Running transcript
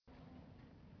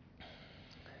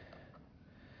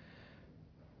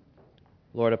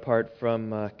Lord, apart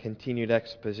from continued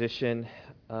exposition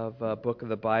of a book of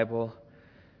the Bible,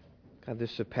 God,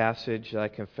 this is a passage I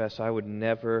confess I would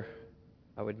never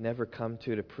come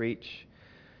to preach.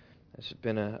 This has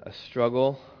been a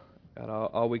struggle, God,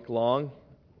 all week long.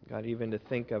 God, even to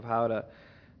think of how to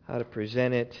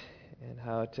present it and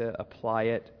how to apply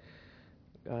it.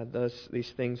 God,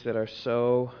 these things that are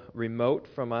so remote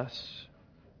from us.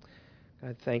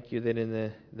 God, thank you that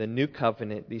in the new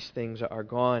covenant these things are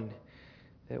gone.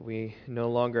 That we no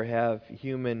longer have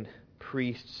human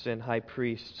priests and high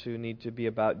priests who need to be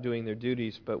about doing their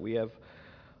duties, but we have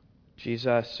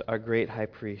Jesus, our great high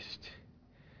priest,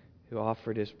 who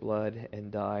offered his blood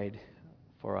and died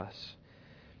for us.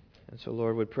 And so,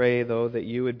 Lord, would pray, though, that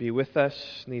you would be with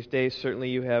us in these days.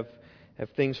 Certainly you have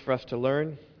things for us to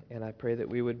learn, and I pray that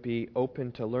we would be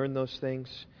open to learn those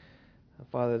things.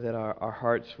 Father, that our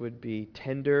hearts would be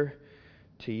tender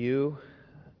to you.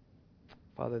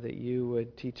 Father, that you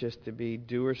would teach us to be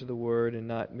doers of the word and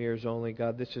not mirrors only.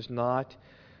 God, this is not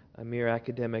a mere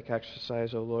academic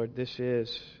exercise, oh Lord. This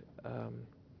is a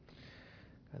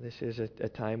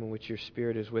time in which your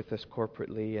Spirit is with us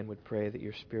corporately, and would pray that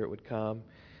your Spirit would come,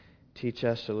 teach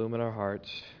us, illumine our hearts.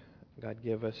 God,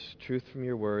 give us truth from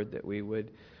your word that we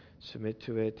would submit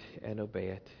to it and obey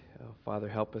it. Oh, Father,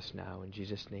 help us now. In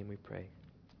Jesus' name we pray.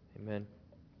 Amen.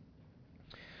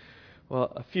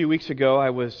 Well, a few weeks ago I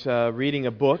was reading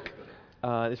a book.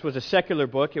 This was a secular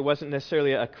book. It wasn't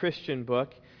necessarily a Christian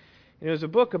book. It was a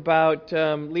book about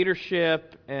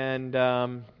leadership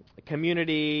and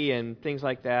community and things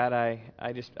like that. I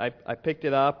picked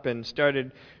it up and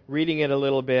started reading it a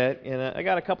little bit, and I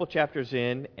got a couple chapters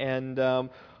in. And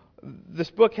this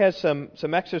book has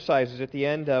some exercises at the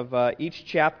end of each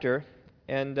chapter.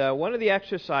 And one of the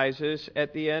exercises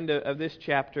at the end of this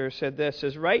chapter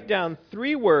says, write down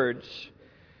 3 words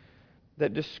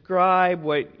that describe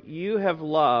what you have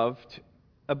loved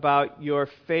about your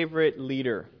favorite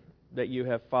leader that you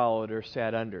have followed or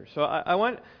sat under. So I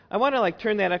want to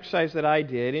turn that exercise that I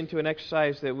did into an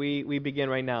exercise that we begin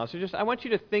right now. So I want you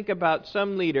to think about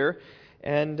some leader,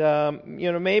 and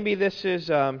maybe this is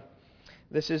a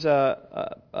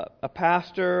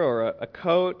pastor or a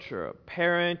coach or a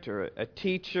parent or a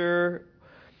teacher.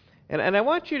 And I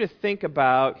want you to think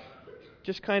about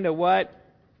just kind of what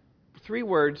 3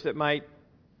 words that might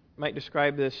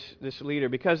describe this leader.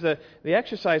 Because the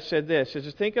exercise said this, is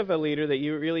to think of a leader that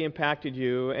really impacted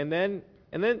you, and then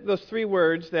those 3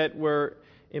 words that were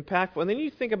impactful, and then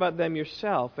you think about them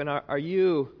yourself, and are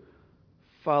you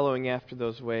following after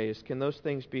those ways? Can those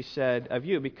things be said of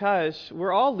you? Because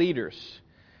we're all leaders.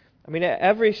 I mean,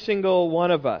 every single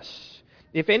one of us.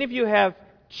 If any of you have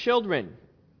children,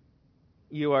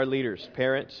 you are leaders,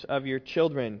 parents of your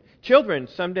children. Children,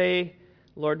 someday,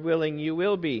 Lord willing, you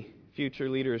will be future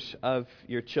leaders of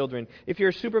your children. If you're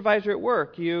a supervisor at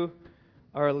work, you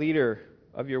are a leader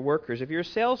of your workers. If you're a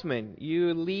salesman,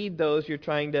 you lead those you're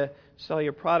trying to sell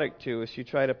your product to as you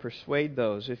try to persuade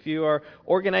those. If you are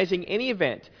organizing any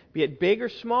event, be it big or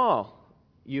small,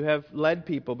 you have led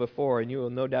people before, and you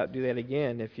will no doubt do that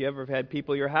again. If you ever have had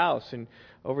people at your house and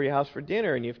over your house for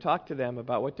dinner, and you've talked to them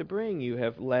about what to bring, you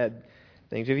have led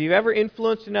things. If you've ever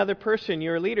influenced another person,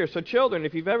 you're a leader. So children,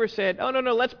 if you've ever said, oh,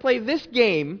 no, let's play this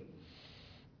game.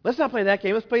 Let's not play that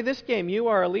game. Let's play this game. You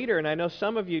are a leader. And I know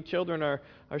some of you children are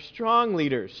strong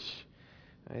leaders.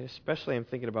 Especially I'm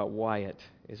thinking about Wyatt.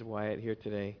 Is Wyatt here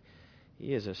today?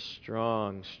 He is a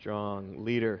strong, strong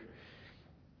leader.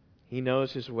 He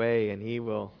knows his way, and he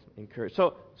will encourage.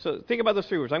 So think about those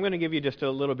 3 words. I'm going to give you just a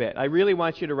little bit. I really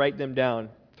want you to write them down.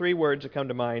 3 words that come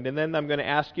to mind. And then I'm going to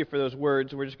ask you for those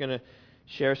words. We're just going to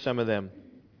share some of them.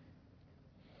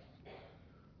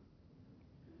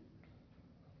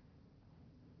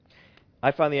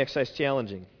 I found the exercise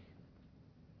challenging.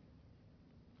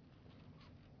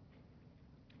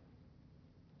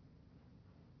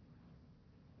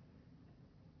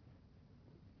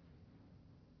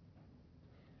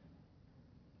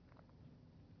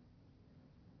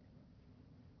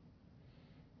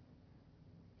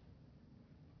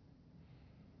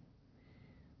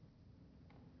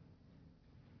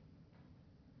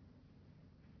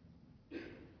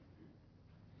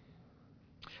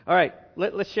 All right,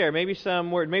 let's share. Maybe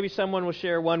some word. Maybe someone will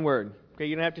share 1 word. Okay,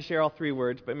 you don't have to share all 3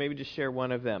 words, but maybe just share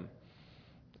one of them.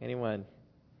 Anyone?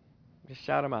 Just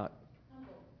shout them out.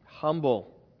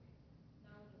 Humble.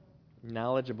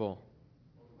 Knowledgeable.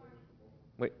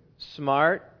 Wait,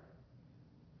 smart.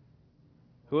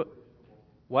 Who?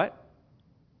 What?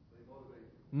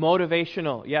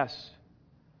 Motivational. Yes.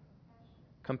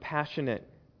 Compassionate.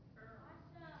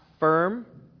 Firm.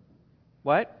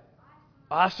 What?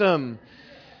 Awesome.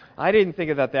 I didn't think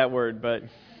about that word, but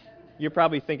You're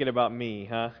probably thinking about me,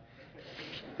 huh?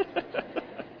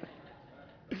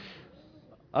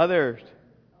 Others.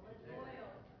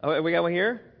 Oh, we got one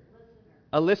here?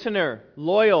 A listener.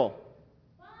 Loyal.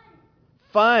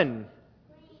 Fun.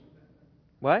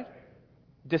 What?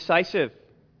 Decisive.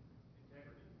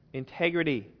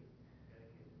 Integrity.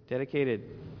 Dedicated.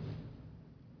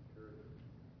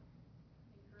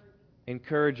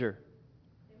 Encourager.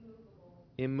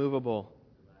 Immovable.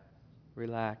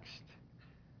 Relaxed.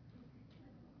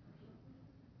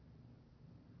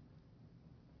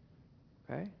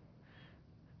 Okay?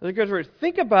 Those are good words.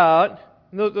 Think about,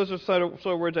 those are sort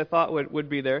of words I thought would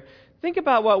be there. Think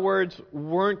about what words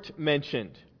weren't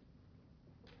mentioned.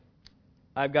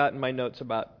 I've got in my notes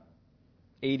about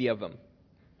 80 of them.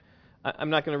 I'm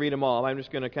not going to read them all. I'm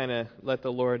just going to kind of let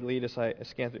the Lord lead us. I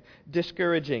scan through.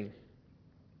 Discouraging.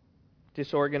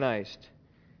 Disorganized.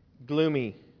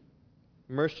 Gloomy.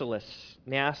 Merciless.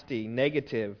 Nasty.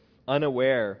 Negative.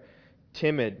 Unaware.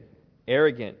 Timid.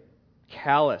 Arrogant.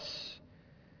 Callous.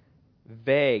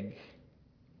 Vague.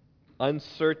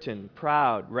 Uncertain.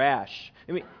 Proud. Rash.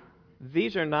 I mean,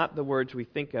 these are not the words we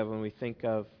think of when we think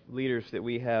of leaders that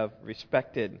we have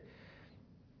respected.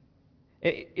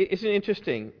 Isn't it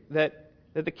interesting that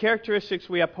the characteristics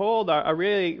we uphold are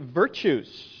really virtues,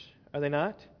 are they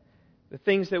not? The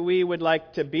things that we would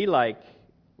like to be like,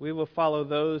 we will follow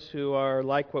those who are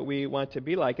like what we want to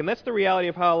be like. And that's the reality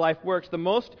of how life works. The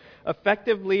most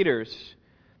effective leaders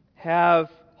have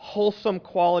wholesome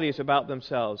qualities about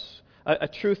themselves, a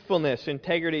truthfulness,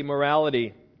 integrity,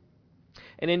 morality.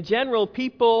 And in general,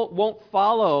 people won't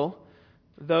follow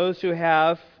those who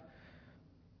have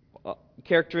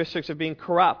characteristics of being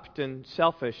corrupt and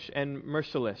selfish and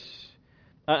merciless.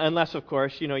 Unless, of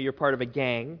course, you're part of a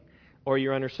gang, or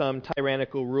you're under some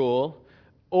tyrannical rule,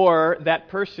 or that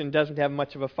person doesn't have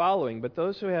much of a following. But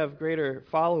those who have greater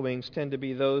followings tend to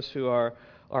be those who are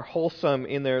wholesome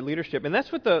in their leadership. And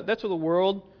that's what the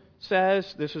world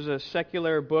says. This is a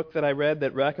secular book that I read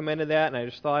that recommended that, and I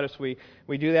just thought as we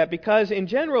do that, because in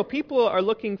general, people are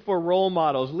looking for role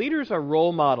models. Leaders are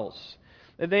role models.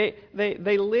 They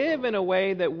live in a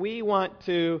way that we want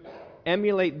to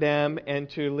emulate them and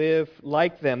to live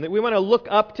like them. That we want to look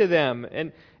up to them.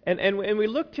 And we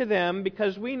look to them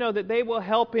because we know that they will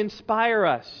help inspire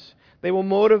us. They will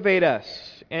motivate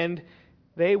us. And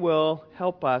they will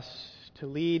help us to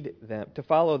lead them, to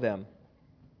follow them.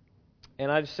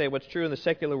 And I just say what's true in the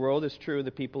secular world is true of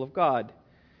the people of God.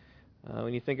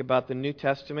 When you think about the New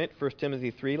Testament, 1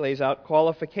 Timothy 3 lays out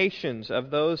qualifications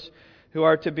of those who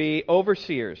are to be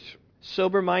overseers,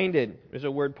 sober-minded, is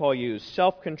a word Paul used,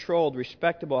 self-controlled,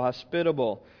 respectable,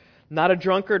 hospitable, not a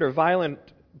drunkard or violent,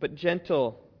 but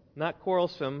gentle, not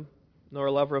quarrelsome, nor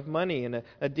a lover of money. And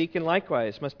a deacon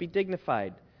likewise must be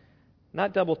dignified,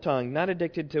 not double-tongued, not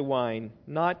addicted to wine,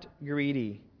 not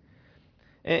greedy.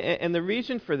 And the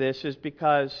reason for this is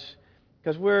because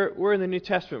we're in the New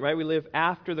Testament, right? We live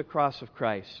after the cross of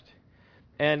Christ.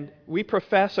 And we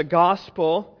profess a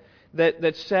gospel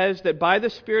that says that by the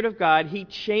Spirit of God, He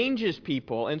changes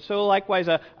people. And so likewise,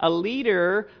 a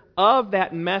leader of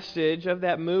that message, of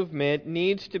that movement,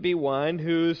 needs to be one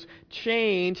whose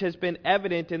change has been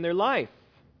evident in their life.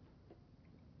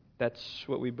 That's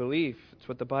what we believe. It's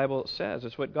what the Bible says.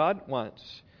 It's what God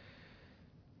wants.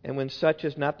 And when such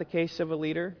is not the case of a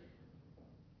leader,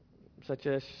 such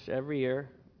as every year,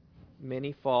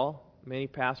 many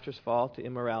pastors fall to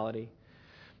immorality,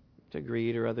 to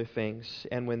greed or other things.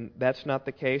 And when that's not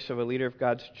the case of a leader of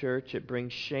God's church, it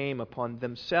brings shame upon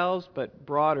themselves, but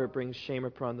broader, it brings shame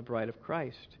upon the bride of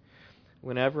Christ.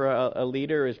 Whenever a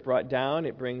leader is brought down,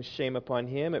 it brings shame upon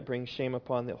him, it brings shame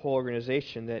upon the whole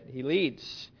organization that he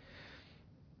leads.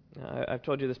 I've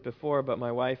told you this before, but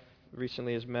my wife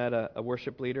recently has met a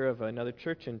worship leader of another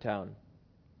church in town.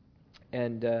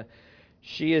 And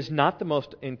she is not the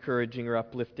most encouraging or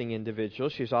uplifting individual.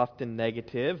 She's often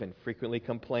negative and frequently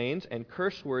complains, and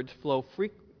curse words flow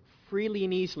freely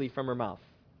and easily from her mouth.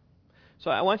 So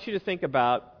I want you to think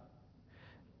about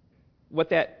what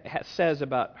that says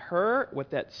about her,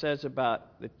 what that says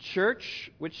about the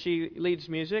church which she leads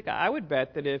music. I would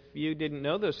bet that if you didn't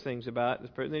know those things about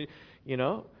this person,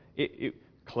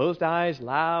 closed eyes,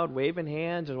 loud, waving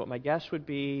hands is what my guess would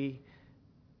be.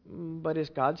 But is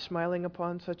God smiling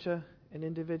upon such an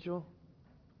individual?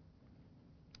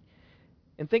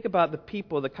 And think about the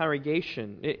people, the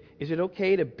congregation. Is it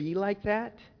okay to be like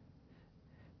that?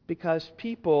 Because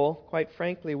people, quite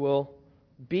frankly, will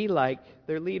be like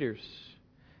their leaders.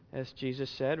 As Jesus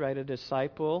said, right, a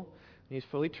disciple, when he's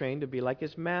fully trained, to be like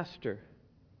his master.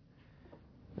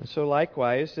 And so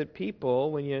likewise, that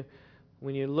people, when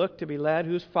when you look to be led,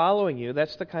 who's following you,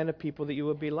 that's the kind of people that you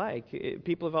will be like.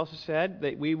 People have also said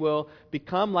that we will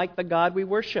become like the God we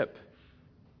worship.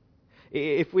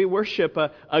 If we worship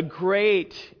a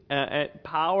great,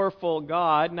 powerful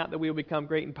God, not that we will become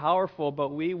great and powerful, but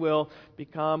we will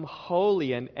become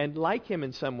holy and like Him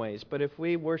in some ways. But if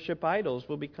we worship idols,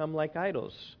 we'll become like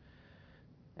idols.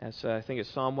 As I think it's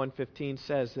Psalm 115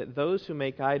 says, that those who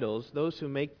make idols, those who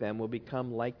make them will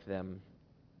become like them.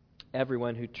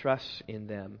 Everyone who trusts in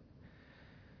them.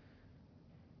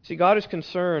 See, God is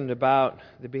concerned about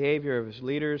the behavior of His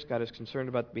leaders. God is concerned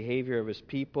about the behavior of His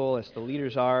people. As the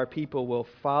leaders are, people will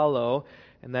follow.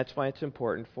 And that's why it's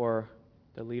important for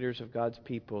the leaders of God's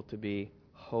people to be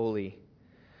holy.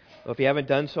 Well, if you haven't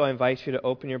done so, I invite you to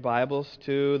open your Bibles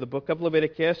to the book of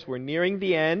Leviticus. We're nearing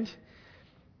the end.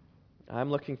 I'm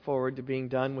looking forward to being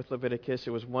done with Leviticus.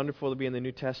 It was wonderful to be in the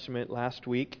New Testament last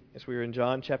week as we were in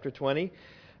John chapter 20.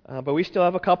 But we still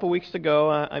have a couple weeks to go.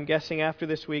 I'm guessing after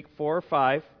this week, 4 or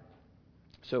 5.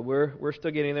 So we're still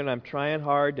getting there, and I'm trying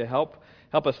hard to help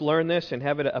us learn this and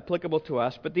have it applicable to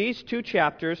us. But these two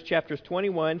chapters, chapters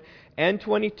 21 and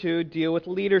 22, deal with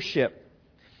leadership.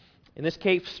 In this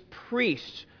case,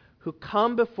 priests who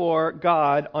come before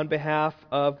God on behalf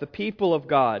of the people of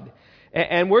God.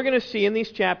 And we're going to see in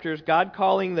these chapters God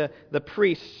calling the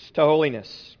priests to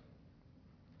holiness.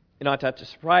 It ought not to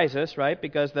surprise us, right?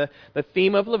 Because the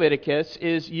theme of Leviticus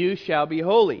is, you shall be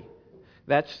holy.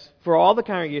 That's for all the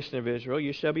congregation of Israel.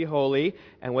 You shall be holy.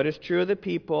 And what is true of the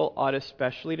people ought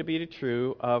especially to be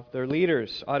true of their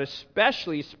leaders. Ought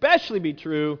especially be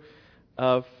true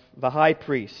of the high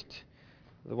priest,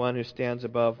 the one who stands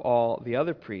above all the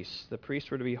other priests. The priests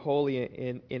were to be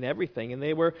holy in everything, and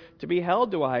they were to be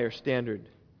held to a higher standard.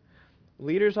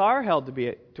 Leaders are held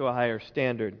to a higher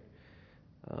standard.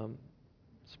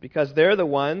 It's because they're the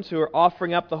ones who are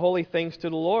offering up the holy things to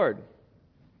the Lord.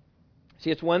 See,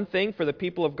 it's one thing for the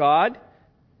people of God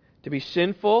to be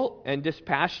sinful and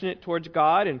dispassionate towards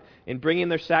God and bring in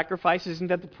their sacrifices. Isn't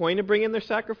that the point of bringing their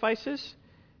sacrifices?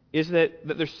 Is that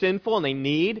they're sinful and they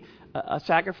need a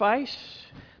sacrifice?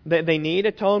 That they need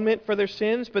atonement for their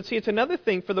sins? But see, it's another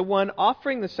thing for the one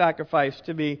offering the sacrifice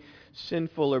to be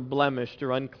sinful or blemished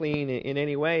or unclean in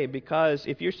any way. Because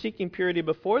if you're seeking purity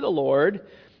before the Lord,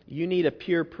 you need a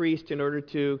pure priest in order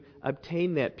to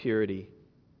obtain that purity.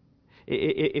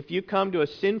 If you come to a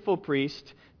sinful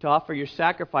priest to offer your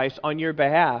sacrifice on your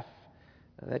behalf,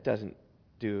 that doesn't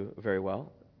do very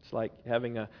well. It's like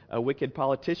having a wicked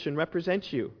politician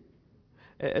represent you.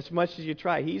 As much as you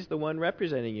try, he's the one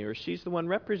representing you, or she's the one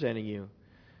representing you.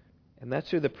 And that's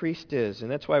who the priest is.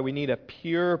 And that's why we need a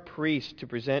pure priest to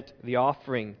present the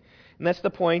offering. And that's the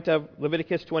point of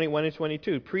Leviticus 21 and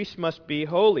 22. Priests must be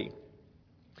holy.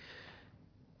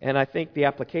 And I think the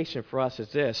application for us is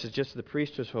this: is just the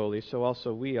priest was holy, so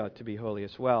also we ought to be holy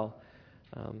as well.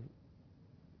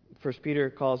 1 Peter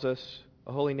calls us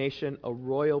a holy nation, a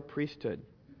royal priesthood.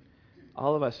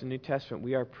 All of us in the New Testament,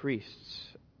 we are priests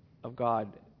of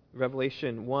God.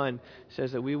 Revelation 1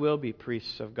 says that we will be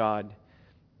priests of God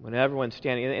when everyone's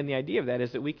standing. And the idea of that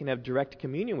is that we can have direct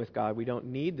communion with God. We don't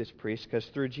need this priest because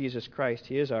through Jesus Christ,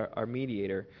 He is our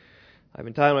mediator. I've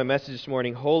entitled my message this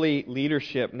morning, Holy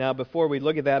Leadership. Now, before we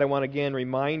look at that, I want to again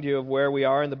remind you of where we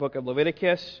are in the book of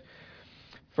Leviticus.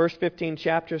 First 15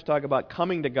 chapters talk about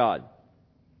coming to God.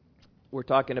 We're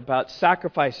talking about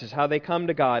sacrifices, how they come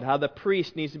to God, how the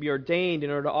priest needs to be ordained in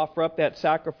order to offer up that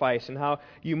sacrifice, and how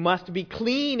you must be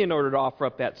clean in order to offer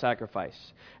up that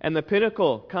sacrifice. And the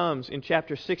pinnacle comes in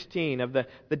chapter 16 of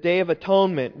the Day of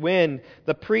Atonement, when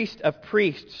the priest of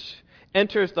priests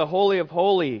enters the Holy of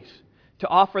Holies to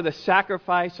offer the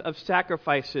sacrifice of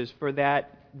sacrifices for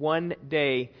that one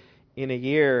day in a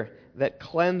year that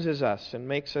cleanses us and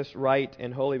makes us right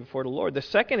and holy before the Lord. The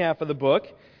second half of the book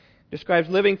describes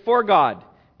living for God,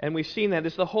 and we've seen that.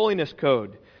 It's the holiness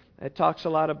code. It talks a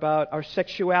lot about our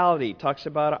sexuality, talks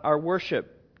about our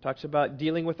worship, talks about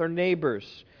dealing with our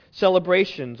neighbors,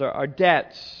 celebrations, our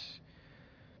debts.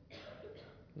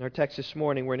 In our text this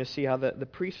morning, we're going to see how the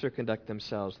priests conduct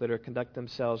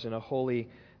themselves in a holy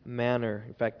manner.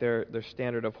 In fact, their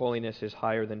standard of holiness is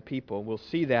higher than people. We'll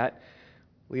see that.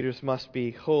 Leaders must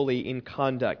be holy in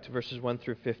conduct. Verses 1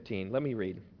 through 15. Let me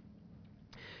read.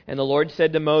 And the Lord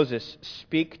said to Moses,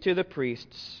 "Speak to the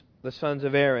priests, the sons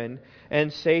of Aaron,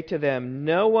 and say to them,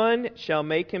 no one shall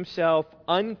make himself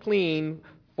unclean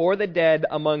for the dead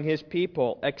among his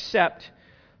people, except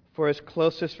for his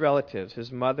closest relatives,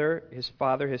 his mother, his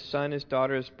father, his son, his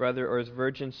daughter, his brother, or his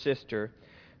virgin sister,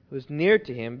 who is near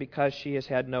to him because she has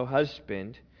had no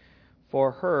husband.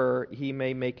 For her he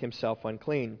may make himself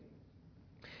unclean.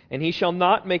 And he shall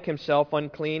not make himself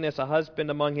unclean as a husband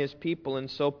among his people,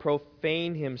 and so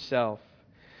profane himself.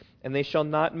 And they shall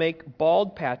not make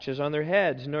bald patches on their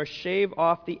heads, nor shave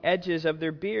off the edges of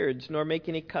their beards, nor make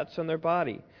any cuts on their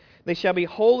body. They shall be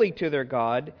holy to their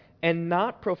God, and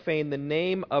not profane the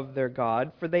name of their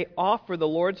God, for they offer the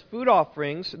Lord's food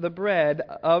offerings, the bread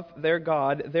of their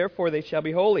God. Therefore they shall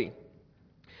be holy.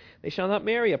 They shall not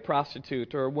marry a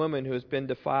prostitute or a woman who has been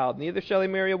defiled, neither shall they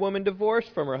marry a woman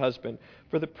divorced from her husband,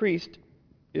 for the priest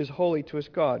is holy to his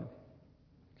God.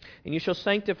 And you shall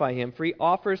sanctify him, for he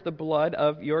offers the blood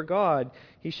of your God.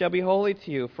 He shall be holy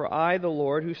to you, for I, the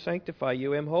Lord, who sanctify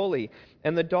you, am holy.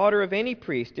 And the daughter of any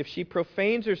priest, if she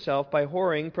profanes herself by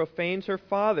whoring, profanes her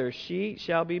father, she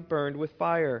shall be burned with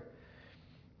fire.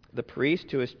 The priest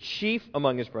who is chief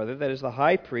among his brothers, that is the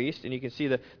high priest, and you can see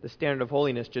the standard of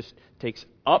holiness just takes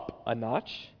up a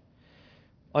notch,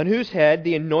 on whose head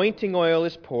the anointing oil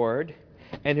is poured,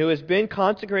 and who has been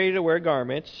consecrated to wear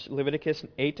garments, Leviticus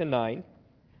 8 and 9,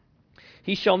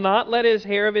 he shall not let his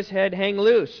hair of his head hang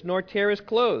loose, nor tear his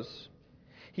clothes.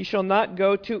 He shall not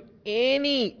go to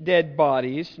any dead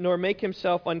bodies, nor make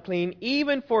himself unclean,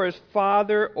 even for his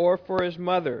father or for his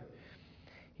mother.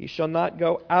 He shall not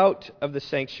go out of the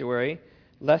sanctuary,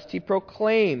 lest he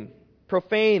profane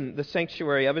the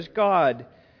sanctuary of his God.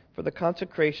 For the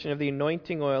consecration of the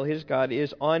anointing oil his God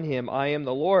is on him. I am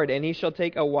the Lord. And he shall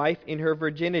take a wife in her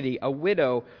virginity, a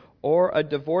widow, or a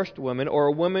divorced woman, or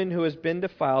a woman who has been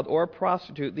defiled, or a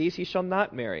prostitute. These he shall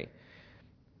not marry.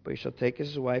 But he shall take as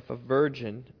his wife a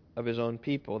virgin of his own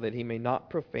people, that he may not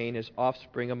profane his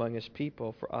offspring among his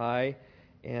people. For I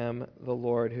am the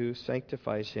Lord who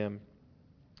sanctifies him.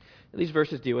 These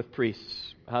verses deal with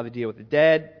priests, how they deal with the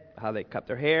dead, how they cut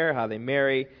their hair, how they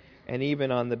marry, and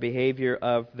even on the behavior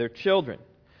of their children.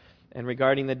 And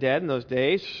regarding the dead in those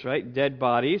days, right, dead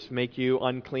bodies make you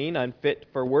unclean, unfit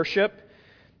for worship.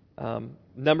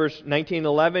 Numbers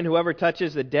 19:11, whoever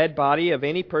touches the dead body of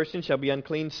any person shall be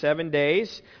unclean 7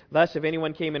 days. Thus, if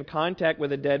anyone came in contact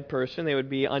with a dead person, they would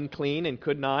be unclean and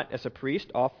could not, as a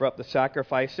priest, offer up the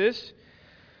sacrifices.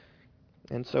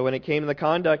 And so when it came to the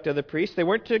conduct of the priests, they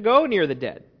weren't to go near the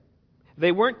dead.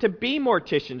 They weren't to be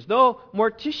morticians, though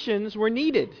morticians were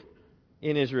needed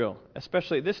in Israel,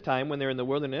 especially at this time when they're in the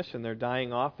wilderness and they're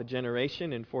dying off a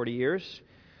generation in 40 years.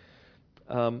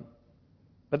 But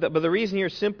the reason here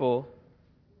is simple.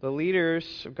 The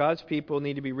leaders of God's people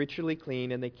need to be ritually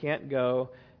clean, and they can't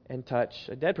go and touch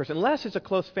a dead person. Unless it's a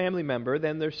close family member,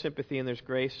 then there's sympathy and there's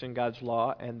grace in God's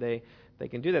law, and they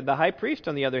can do that. The high priest,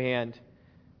 on the other hand,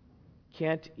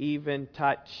 can't even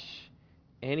touch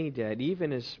any dead,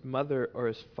 even his mother or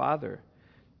his father,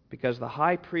 because the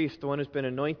high priest, the one who's been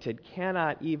anointed,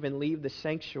 cannot even leave the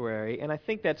sanctuary. And I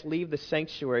think that's leave the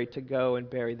sanctuary to go and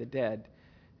bury the dead,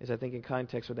 is I think in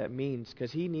context what that means,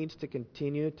 because he needs to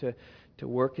continue to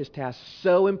work his task.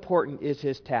 So important is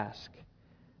his task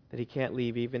that he can't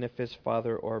leave even if his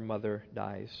father or mother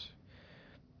dies.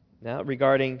 Now,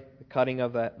 regarding the cutting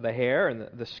of the hair and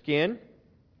the skin,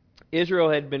 Israel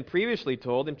had been previously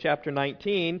told in chapter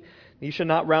 19, you shall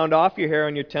not round off your hair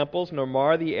on your temples, nor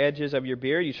mar the edges of your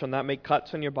beard. You shall not make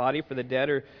cuts on your body for the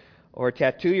dead, or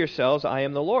tattoo yourselves. I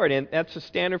am the Lord. And that's the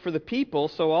standard for the people,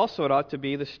 so also it ought to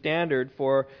be the standard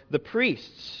for the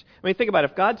priests. I mean, think about it.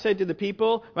 If God said to the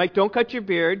people, right, don't cut your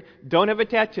beard, don't have a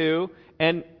tattoo,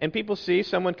 and people see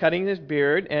someone cutting his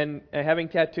beard and having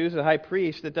tattoos as a high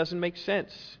priest, that doesn't make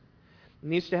sense. It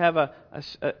needs to have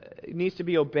it needs to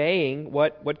be obeying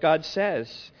what God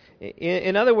says.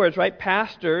 In other words, right,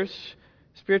 pastors,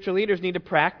 spiritual leaders need to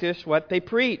practice what they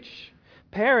preach.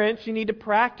 Parents, you need to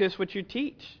practice what you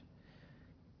teach.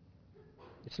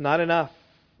 It's not enough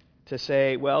to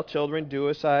say, well, children, do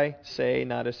as I say,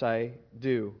 not as I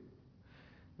do.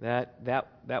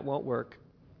 That won't work.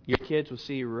 Your kids will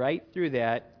see right through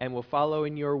that and will follow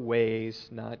in your ways,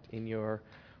 not in your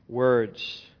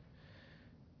words.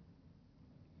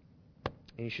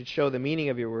 And you should show the meaning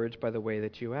of your words by the way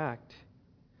that you act.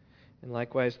 And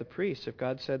likewise the priests. If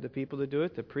God said the people to do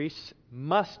it, the priests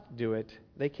must do it.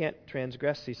 They can't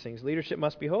transgress these things. Leadership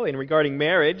must be holy. And regarding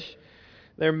marriage,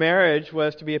 their marriage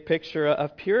was to be a picture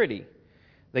of purity.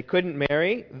 They couldn't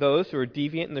marry those who were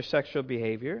deviant in their sexual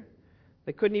behavior.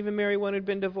 They couldn't even marry one who had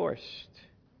been divorced.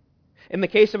 In the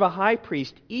case of a high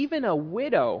priest, even a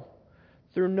widow,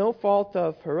 through no fault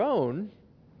of her own,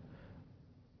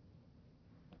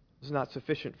 was not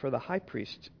sufficient for the high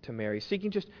priest to marry, seeking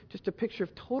just a picture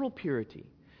of total purity,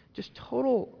 just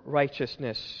total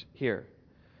righteousness here.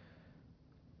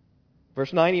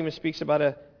 Verse 9 even speaks about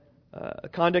a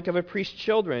conduct of a priest's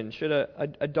children. Should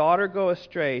a daughter go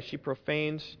astray, she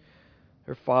profanes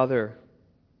her father.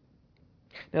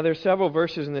 Now, there are several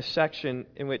verses in this section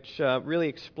in which really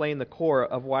explain the core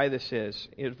of why this is.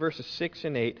 In verses 6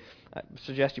 and 8, I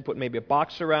suggest you put maybe a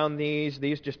box around these.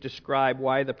 These just describe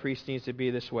why the priest needs to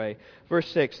be this way. Verse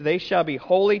 6, they shall be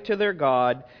holy to their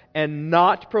God and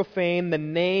not profane the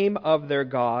name of their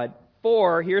God.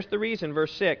 For, here's the reason,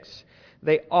 verse 6,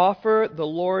 they offer the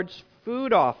Lord's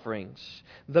food offerings,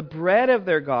 the bread of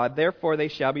their God, therefore they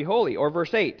shall be holy. Or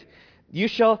verse 8, you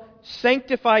shall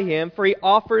sanctify him, for he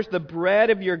offers the bread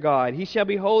of your God. He shall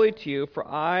be holy to you, for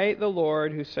I, the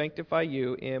Lord, who sanctify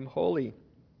you, am holy.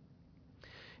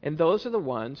 And those are the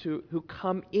ones who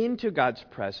come into God's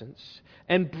presence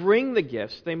and bring the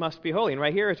gifts. They must be holy. And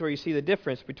right here is where you see the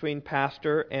difference between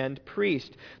pastor and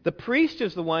priest. The priest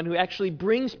is the one who actually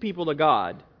brings people to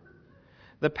God.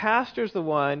 The pastor is the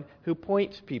one who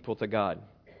points people to God.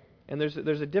 And there's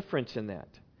a difference in that.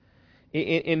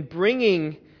 In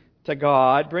bringing to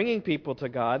God, bringing people to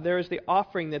God, there is the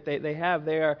offering that they have.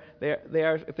 They are,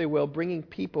 if they will, bringing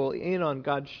people in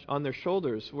on their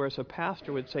shoulders. Whereas a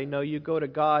pastor would say, no, you go to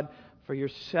God for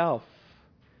yourself.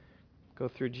 Go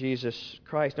through Jesus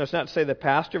Christ. Now, it's not to say the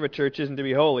pastor of a church isn't to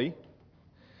be holy,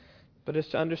 but it's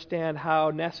to understand how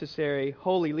necessary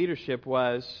holy leadership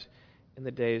was in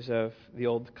the days of the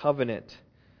Old Covenant.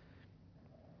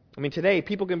 I mean, today,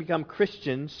 people can become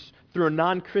Christians through a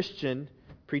non-Christian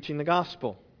preaching the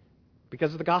gospel,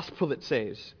 because of the gospel that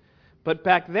saves. But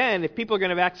back then, if people are going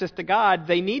to have access to God,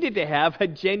 they needed to have a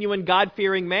genuine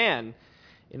God-fearing man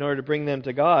in order to bring them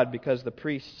to God, because the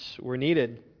priests were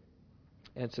needed.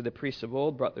 And so the priests of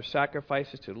old brought their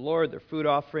sacrifices to the Lord, their food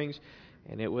offerings,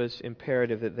 and it was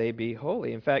imperative that they be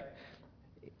holy. In fact,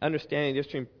 understanding the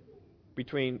difference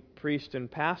between priest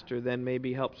and pastor then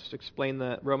maybe helps explain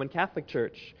the Roman Catholic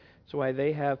Church. So why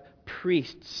they have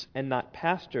priests and not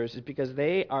pastors is because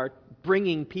they are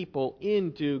bringing people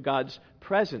into God's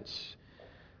presence.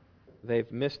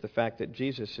 They've missed the fact that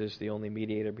Jesus is the only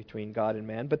mediator between God and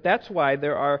man. But that's why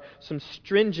there are some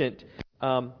stringent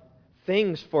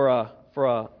things for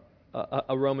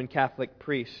a Roman Catholic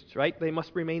priest, right? They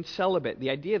must remain celibate. The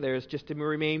idea there is just to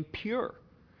remain pure.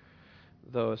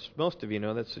 Though, as most of you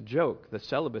know, that's a joke. The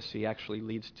celibacy actually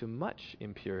leads to much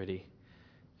impurity.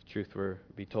 Truth were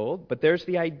be told, but there's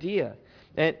the idea,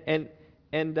 and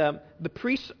the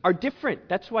priests are different.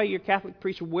 That's why your Catholic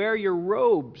priests wear your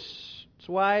robes. That's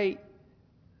why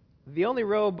the only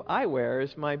robe I wear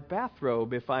is my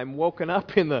bathrobe if I'm woken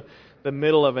up in the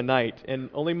middle of a night, and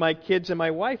only my kids and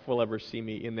my wife will ever see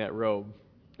me in that robe.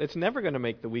 It's never going to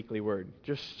make the weekly word,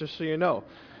 just so you know.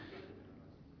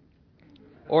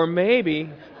 Or maybe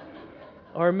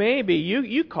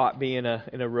you caught me in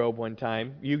a robe one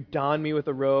time. You donned me with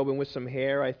a robe and with some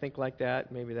hair, I think, like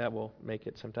that. Maybe that will make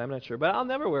it sometime. I'm not sure. But I'll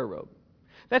never wear a robe.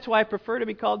 That's why I prefer to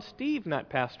be called Steve, not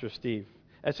Pastor Steve.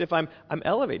 As if I'm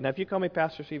elevated. Now, if you call me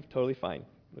Pastor Steve, totally fine.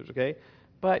 It's okay.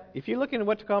 But if you're looking at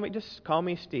what to call me, just call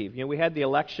me Steve. You know, we had the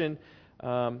election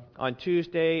on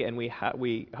Tuesday, and we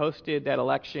hosted that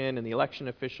election, and the election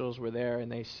officials were there,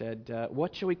 and they said,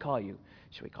 what should we call you?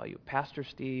 Should we call you Pastor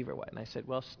Steve or what? And I said,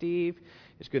 well, Steve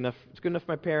is good enough. It's good enough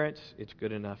for my parents. It's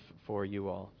good enough for you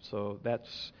all. So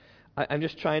I'm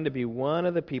just trying to be one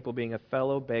of the people, being a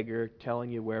fellow beggar,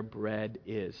 telling you where bread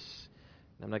is.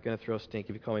 And I'm not going to throw a stink.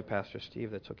 If you call me Pastor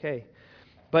Steve, that's okay.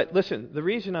 But listen, the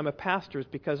reason I'm a pastor is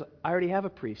because I already have a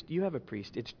priest. You have a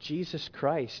priest. It's Jesus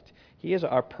Christ. He is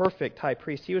our perfect high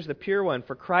priest. He was the pure one.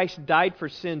 For Christ died for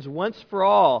sins once for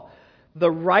all,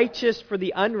 the righteous for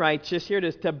the unrighteous. Here it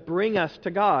is, to bring us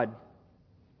to God.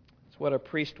 That's what a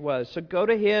priest was. So go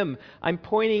to Him. I'm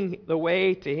pointing the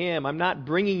way to Him. I'm not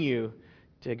bringing you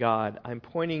to God. I'm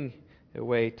pointing the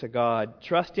way to God.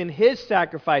 Trust in His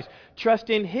sacrifice. Trust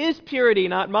in His purity,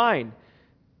 not mine.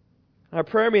 In our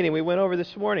prayer meeting, we went over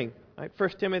this morning, right? 1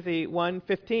 Timothy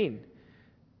 1:15.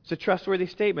 It's a trustworthy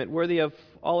statement, worthy of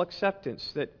all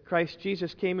acceptance, that Christ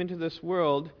Jesus came into this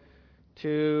world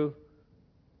to,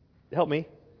 help me,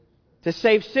 to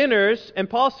save sinners, and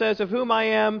Paul says, of whom I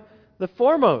am the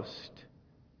foremost.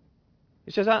 He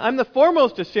says, I'm the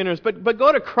foremost of sinners, but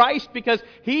go to Christ because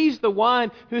He's the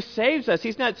one who saves us.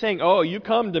 He's not saying, oh, you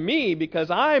come to me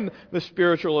because I'm the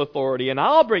spiritual authority and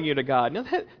I'll bring you to God. No,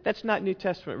 that's not New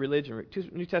Testament religion.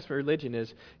 New Testament religion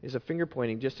is a finger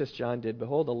pointing, just as John did.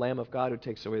 Behold, the Lamb of God who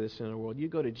takes away the sin of the world. You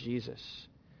go to Jesus.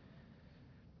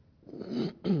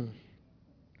 And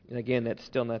again, that's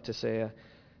still not to say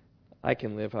I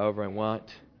can live however I want,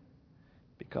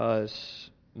 because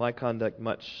my conduct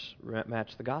must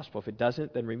match the gospel. If it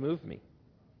doesn't, then remove me.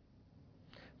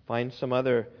 Find some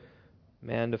other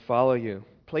man to follow you.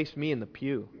 Place me in the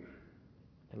pew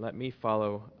and let me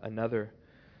follow another.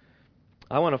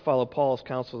 I want to follow Paul's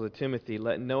counsel to Timothy.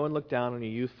 Let no one look down on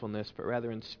your youthfulness, but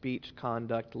rather in speech,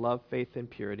 conduct, love, faith, and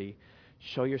purity.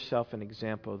 Show yourself an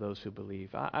example of those who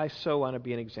believe. I so want to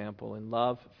be an example in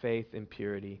love, faith, and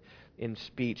purity, in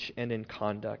speech, and in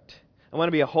conduct. I want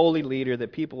to be a holy leader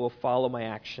that people will follow my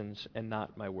actions and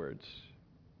not my words.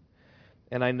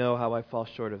 And I know how I fall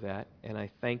short of that, and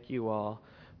I thank you all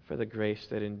for the grace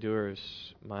that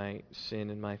endures my sin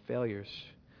and my failures.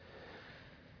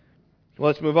 Well,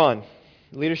 let's move on.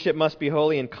 Leadership must be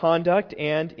holy in conduct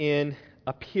and in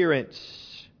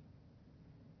appearance,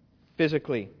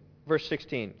 physically. Verse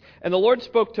 16. And the Lord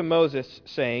spoke to Moses,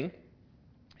 saying,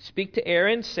 Speak to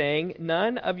Aaron, saying,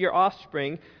 None of your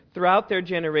offspring throughout their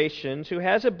generations who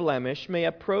has a blemish may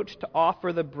approach to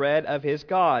offer the bread of his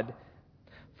God.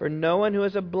 For no one who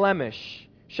has a blemish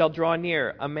shall draw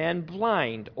near, a man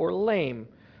blind or lame,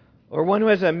 or one who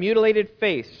has a mutilated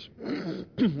face,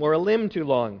 or a limb too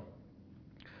long,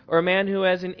 or a man who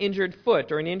has an injured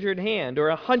foot or an injured hand, or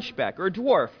a hunchback or a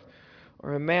dwarf,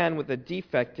 or a man with a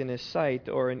defect in his sight,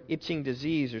 or an itching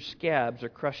disease, or scabs, or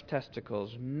crushed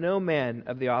testicles. No man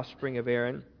of the offspring of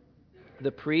Aaron,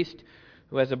 the priest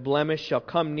who has a blemish, shall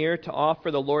come near to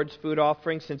offer the Lord's food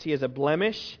offering. Since he has a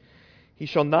blemish, he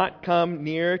shall not come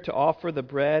near to offer the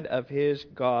bread of his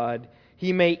God.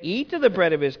 He may eat of the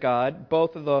bread of his God,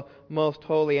 both of the most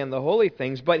holy and the holy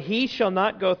things, but he shall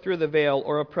not go through the veil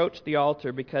or approach the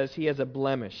altar, because he has a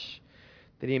blemish,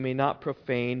 that he may not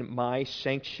profane my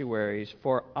sanctuaries,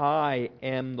 for I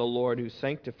am the Lord who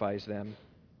sanctifies them.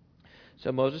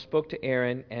 So Moses spoke to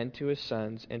Aaron and to his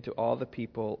sons and to all the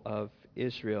people of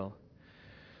Israel.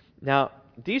 Now,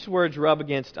 these words rub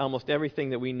against almost everything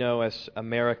that we know as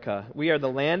America. We are the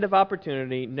land of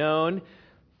opportunity, known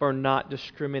for not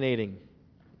discriminating.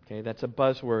 Okay, that's a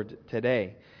buzzword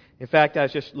today. In fact, I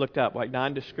just looked up, like,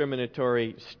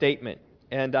 non-discriminatory statement.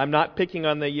 And I'm not picking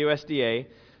on the USDA.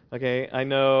 Okay, I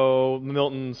know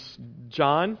Milton's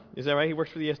John, is that right? He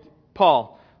works for the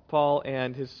Paul. Paul,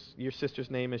 and your sister's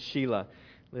name is Sheila.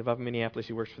 Live up in Minneapolis.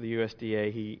 He works for the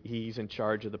USDA. He's in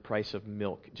charge of the price of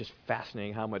milk. Just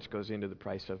fascinating how much goes into the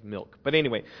price of milk. But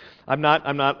anyway, I'm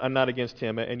not against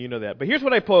him, and you know that. But here's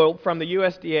what I pulled from the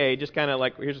USDA. Just kind of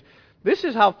like this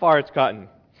is how far it's gotten.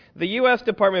 The U.S.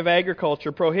 Department of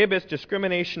Agriculture prohibits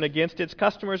discrimination against its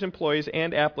customers, employees,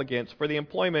 and applicants for the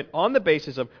employment on the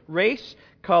basis of race,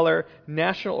 color,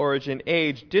 national origin,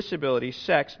 age, disability,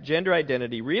 sex, gender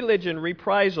identity, religion,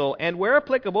 reprisal, and, where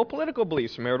applicable, political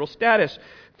beliefs, marital status,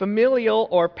 familial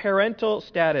or parental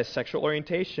status, sexual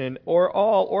orientation, or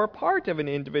all or part of an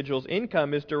individual's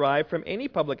income is derived from any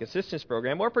public assistance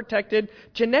program or protected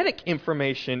genetic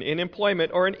information in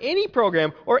employment or in any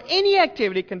program or any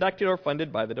activity conducted or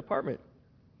funded by the department.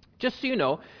 Just so you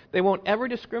know, they won't ever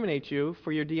discriminate you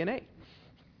for your DNA.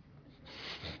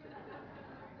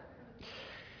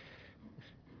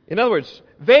 In other words,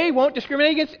 they won't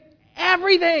discriminate against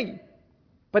everything.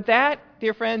 But that,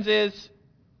 dear friends, is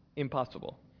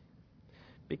impossible.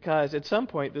 Because at some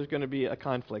point there's going to be a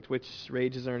conflict, which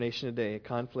rages in our nation today, a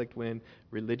conflict when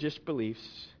religious beliefs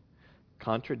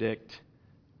contradict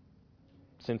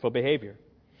sinful behavior.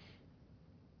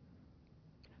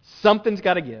 Something's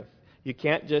got to give. You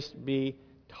can't just be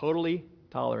totally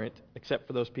tolerant, except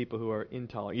for those people who are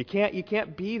intolerant. You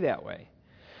can't be that way.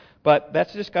 But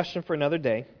that's a discussion for another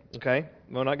day. Okay,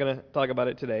 we're not going to talk about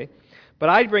it today. But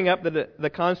I bring up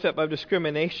the concept of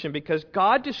discrimination because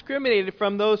God discriminated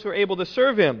from those who are able to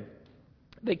serve Him.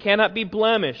 They cannot be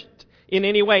blemished in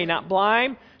any way. Not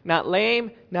blind, not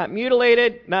lame, not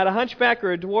mutilated, not a hunchback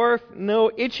or a dwarf,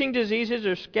 no itching diseases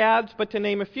or scabs, but to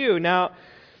name a few. Now,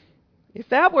 if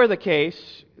that were the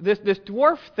case, this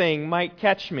dwarf thing might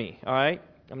catch me, all right?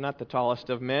 I'm not the tallest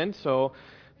of men, so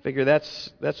figure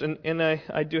and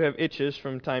I do have itches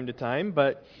from time to time,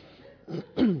 but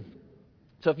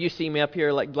so if you see me up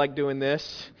here like doing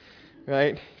this,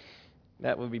 right,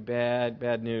 that would be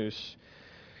bad news.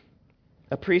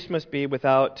 A priest must be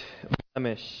without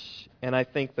blemish, and I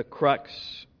think the crux,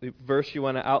 the verse you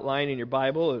want to outline in your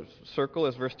Bible, circle,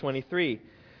 is verse 23.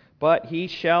 But he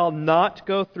shall not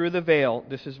go through the veil,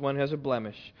 this is one who has a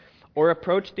blemish, or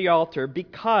approach the altar,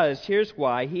 because, here's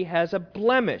why, he has a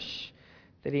blemish,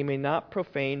 that he may not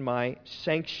profane my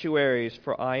sanctuaries,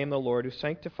 for I am the Lord who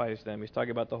sanctifies them. He's talking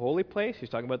about the holy place. He's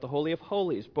talking about the Holy of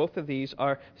Holies. Both of these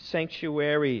are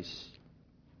sanctuaries.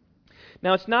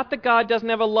 Now, it's not that God doesn't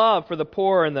have a love for the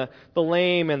poor and the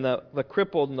lame and the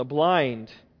crippled and the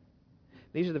blind.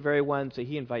 These are the very ones that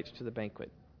He invites to the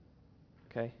banquet.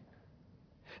 Okay?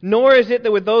 Nor is it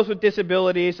that with those with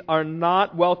disabilities are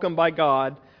not welcomed by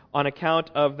God on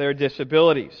account of their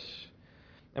disabilities.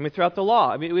 I mean, throughout the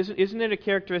law. I mean, isn't it a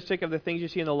characteristic of the things you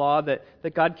see in the law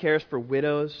that God cares for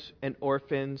widows and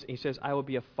orphans? He says, I will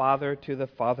be a father to the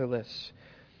fatherless.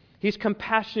 He's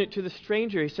compassionate to the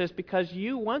stranger. He says, because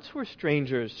you once were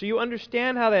strangers, so you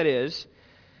understand how that is.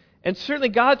 And certainly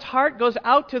God's heart goes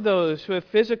out to those who have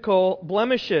physical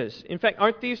blemishes. In fact,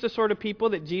 aren't these the sort of people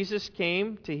that Jesus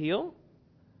came to heal?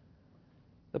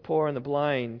 The poor and the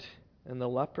blind and the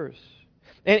lepers.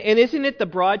 And isn't it the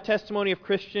broad testimony of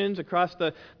Christians across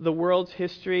the world's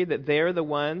history that they're the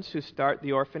ones who start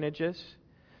the orphanages?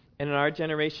 And in our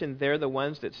generation, they're the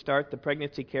ones that start the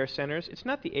pregnancy care centers. It's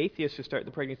not the atheists who start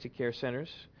the pregnancy care centers,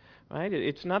 right?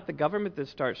 It's not the government that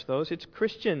starts those. It's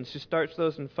Christians who starts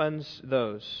those and funds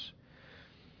those.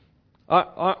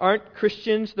 Aren't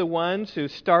Christians the ones who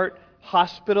start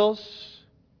hospitals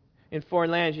in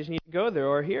foreign lands? You just need to go there.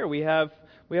 Or here, we have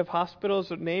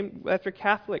hospitals named after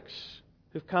Catholics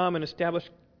who've come and established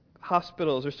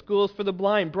hospitals or schools for the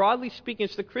blind. Broadly speaking,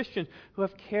 it's the Christians who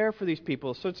have care for these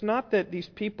people. So it's not that these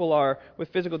people are with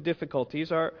physical difficulties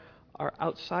are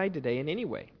outside today in any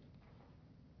way.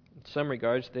 In some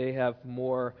regards, they have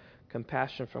more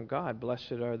compassion from God.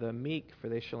 Blessed are the meek, for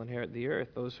they shall inherit the earth.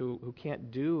 Those who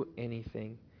can't do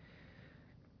anything.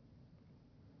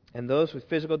 And those with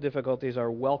physical difficulties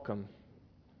are welcome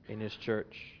in His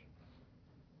church.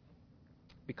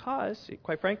 Because,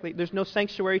 quite frankly, there's no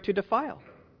sanctuary to defile.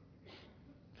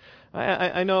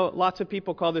 I know lots of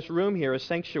people call this room here a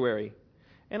sanctuary.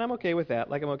 And I'm okay with that,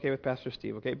 like I'm okay with Pastor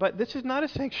Steve, okay? But this is not a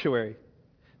sanctuary.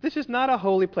 This is not a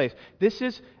holy place. This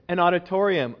is an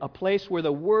auditorium, a place where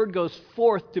the Word goes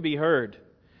forth to be heard.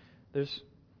 It's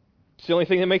the only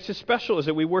thing that makes it special is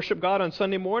that we worship God on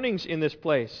Sunday mornings in this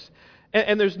place.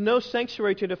 And there's no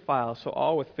sanctuary to defile, so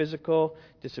all with physical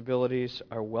disabilities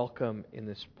are welcome in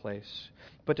this place.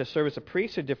 But to serve as a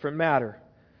priest, a different matter.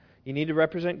 You need to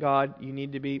represent God. You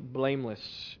need to be blameless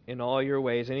in all your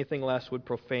ways. Anything less would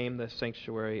profane the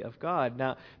sanctuary of God.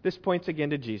 Now, this points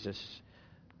again to Jesus.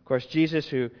 Of course, Jesus,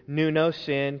 who knew no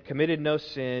sin, committed no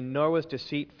sin, nor was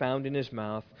deceit found in His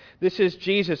mouth. This is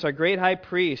Jesus, our great high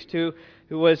priest, who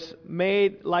was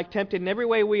made like tempted in every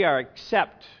way we are,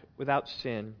 except without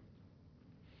sin.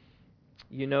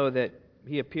 You know that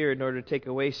He appeared in order to take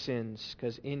away sins,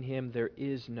 because in Him there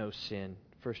is no sin.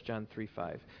 1 John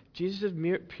 3:5. Jesus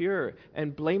is pure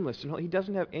and blameless, and He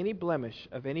doesn't have any blemish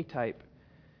of any type.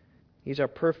 He's our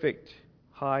perfect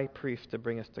high priest to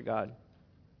bring us to God.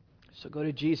 So go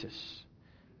to Jesus,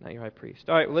 not your high priest.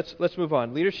 All right, let's move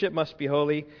on. Leadership must be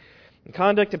holy in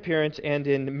conduct, appearance, and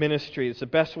in ministry. It's the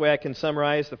best way I can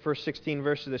summarize the first 16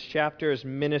 verses of this chapter is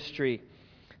ministry.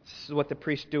 This is what the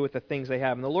priests do with the things they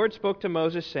have. And the Lord spoke to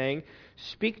Moses, saying,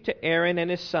 Speak to Aaron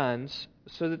and his sons,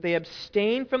 so that they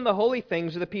abstain from the holy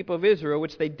things of the people of Israel,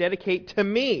 which they dedicate to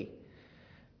me,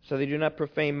 so they do not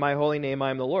profane my holy name.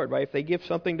 I am the Lord. Right? If they give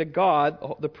something to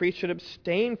God, the priest should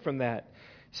abstain from that.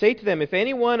 Say to them, if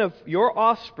any one of your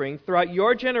offspring throughout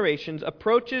your generations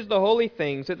approaches the holy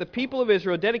things that the people of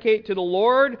Israel dedicate to the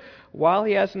Lord while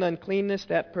he has an uncleanness,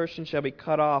 that person shall be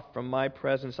cut off from my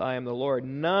presence. I am the Lord.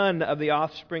 None of the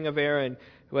offspring of Aaron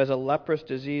who has a leprous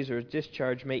disease or is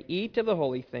discharged may eat of the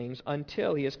holy things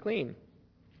until he is clean.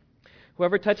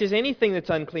 Whoever touches anything that's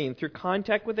unclean through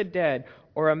contact with the dead,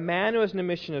 or a man who has an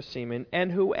emission of semen,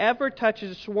 and whoever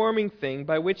touches a swarming thing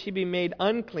by which he be made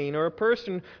unclean, or a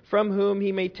person from whom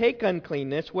he may take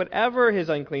uncleanness, whatever his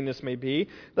uncleanness may be,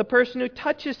 the person who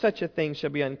touches such a thing shall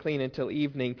be unclean until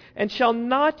evening, and shall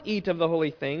not eat of the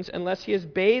holy things unless he has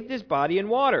bathed his body in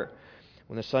water.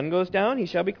 When the sun goes down, he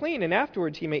shall be clean, and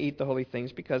afterwards he may eat the holy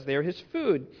things, because they are his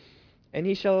food. And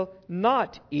he shall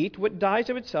not eat what dies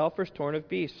of itself or is torn of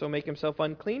beasts, so make himself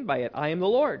unclean by it. I am the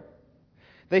Lord.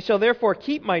 They shall therefore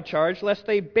keep my charge, lest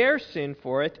they bear sin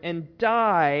for it and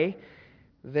die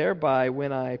thereby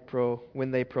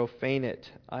when they profane it.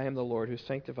 I am the Lord who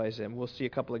sanctifies them. We'll see a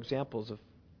couple examples of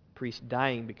priests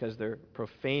dying because they're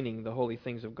profaning the holy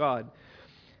things of God.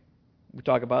 We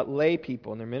talk about lay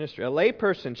people in their ministry. A lay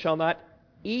person shall not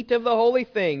eat of the holy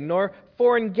thing, nor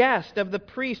foreign guest of the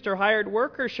priest or hired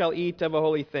worker shall eat of a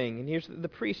holy thing. And here's the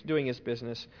priest doing his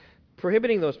business,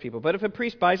 prohibiting those people. But if a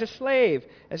priest buys a slave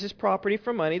as his property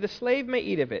for money, the slave may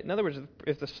eat of it. In other words,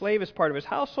 if the slave is part of his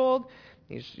household,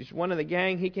 he's one of the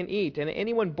gang, he can eat. And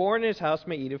anyone born in his house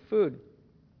may eat of food.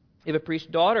 If a priest's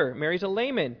daughter marries a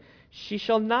layman, she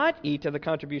shall not eat of the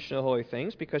contribution of holy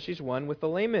things, because she's one with the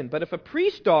layman. But if a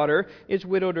priest's daughter is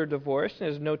widowed or divorced and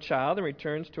has no child and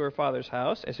returns to her father's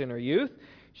house, as in her youth,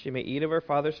 she may eat of her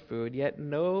father's food, yet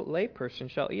no layperson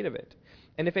shall eat of it.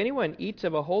 And if anyone eats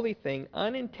of a holy thing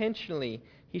unintentionally,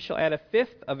 he shall add a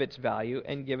fifth of its value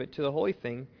and give it to the holy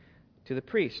thing to the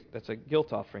priest. That's a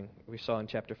guilt offering we saw in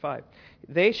chapter 5.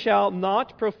 They shall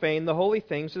not profane the holy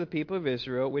things of the people of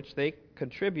Israel, which they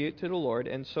contribute to the Lord,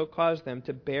 and so cause them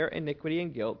to bear iniquity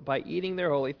and guilt by eating their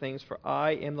holy things, for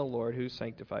I am the Lord who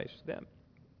sanctifies them.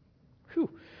 Whew.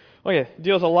 Okay,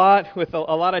 deals a lot with a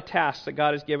lot of tasks that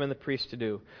God has given the priest to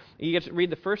do. You get to read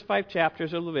the first 5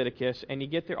 chapters of Leviticus, and you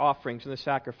get their offerings and the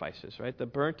sacrifices, right? The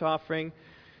burnt offering,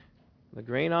 the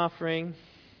grain offering,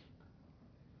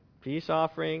 peace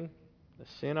offering, the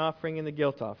sin offering, and the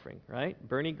guilt offering, right?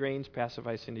 Burning grains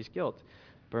pacify sin's guilt.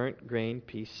 Burnt grain,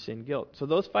 peace, sin, guilt. So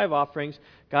those 5 offerings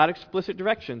got explicit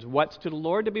directions. What's to the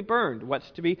Lord to be burned? What's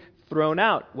to be thrown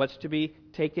out? What's to be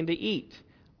taken to eat?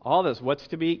 All this. What's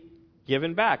to be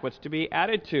given back? What's to be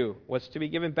added to? What's to be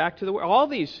given back to the world? All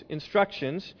these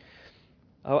instructions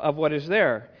of what is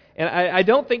there. And I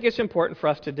don't think it's important for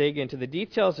us to dig into the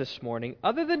details this morning,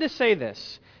 other than to say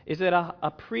this, is that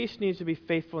a priest needs to be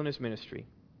faithful in his ministry.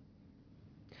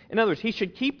 In other words, he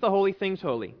should keep the holy things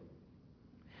holy.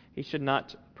 He should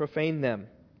not profane them.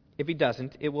 If he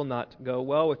doesn't, it will not go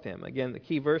well with him. Again, the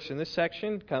key verse in this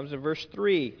section comes in verse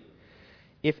 3.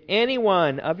 If any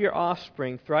one of your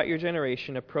offspring throughout your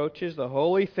generation approaches the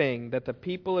holy thing that the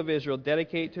people of Israel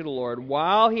dedicate to the Lord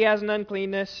while he has an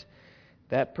uncleanness,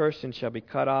 that person shall be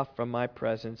cut off from my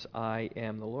presence. I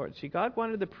am the Lord. See, God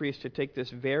wanted the priest to take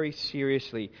this very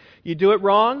seriously. You do it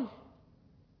wrong,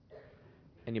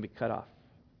 and you'll be cut off.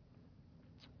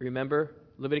 Remember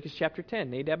Leviticus chapter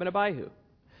 10, Nadab and Abihu.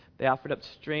 They offered up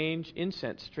strange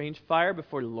incense, strange fire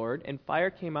before the Lord, and fire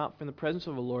came out from the presence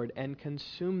of the Lord and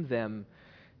consumed them.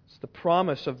 It's the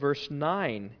promise of verse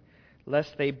 9,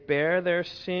 lest they bear their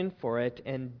sin for it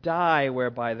and die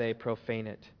whereby they profane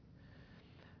it.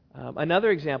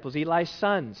 Another example is Eli's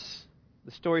sons.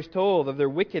 The story is told of their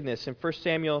wickedness in 1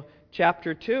 Samuel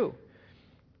chapter 2,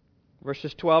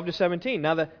 verses 12 to 17.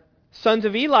 Now the sons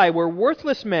of Eli were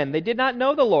worthless men. They did not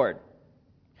know the Lord.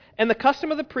 And the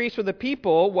custom of the priests or the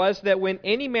people was that when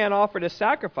any man offered a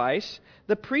sacrifice,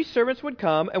 the priest servants would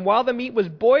come, and while the meat was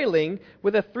boiling,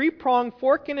 with a 3-pronged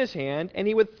fork in his hand, and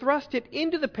he would thrust it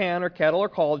into the pan or kettle or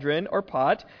cauldron or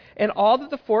pot, and all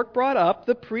that the fork brought up,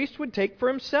 the priest would take for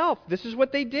himself. This is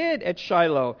what they did at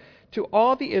Shiloh to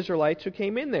all the Israelites who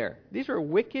came in there. These are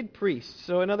wicked priests.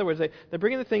 So in other words, they're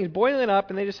bringing the things boiling up,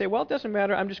 and they just say, well, it doesn't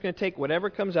matter, I'm just going to take whatever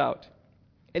comes out.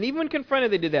 And even when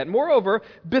confronted, they did that. Moreover,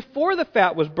 before the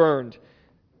fat was burned,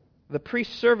 the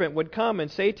priest's servant would come and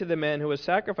say to the man who was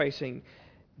sacrificing,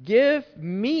 give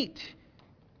meat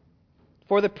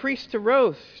for the priest to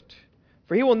roast,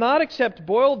 for he will not accept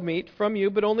boiled meat from you,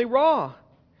 but only raw.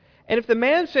 And if the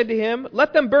man said to him,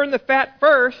 let them burn the fat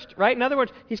first, right? In other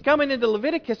words, he's coming into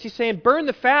Leviticus, he's saying, burn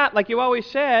the fat like you always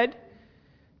said.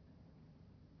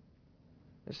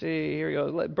 Let's see, here we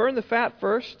go. Burn the fat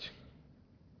first,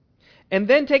 and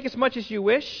then take as much as you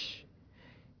wish.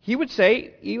 He would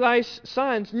say, Eli's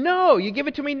sons, no, you give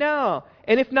it to me now.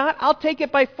 And if not, I'll take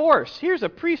it by force. Here's a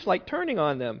priest like turning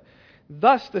on them.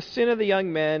 Thus the sin of the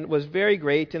young men was very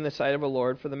great in the sight of the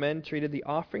Lord, for the men treated the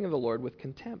offering of the Lord with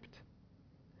contempt.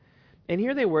 And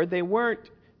here they weren't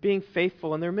being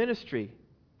faithful in their ministry.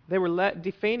 They were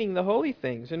defaning the holy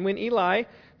things. And when Eli,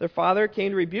 their father,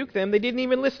 came to rebuke them, they didn't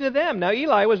even listen to them. Now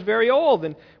Eli was very old,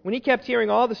 and when he kept hearing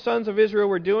all the sons of Israel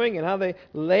were doing and how they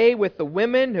lay with the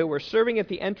women who were serving at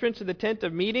the entrance of the tent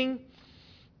of meeting,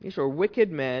 these were wicked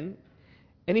men.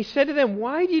 And he said to them,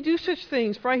 why do you do such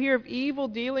things? For I hear of evil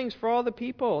dealings for all the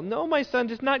people. No, my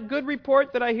sons, it's not good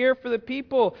report that I hear for the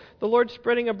people, the Lord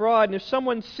spreading abroad. And if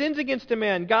someone sins against a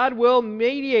man, God will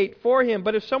mediate for him.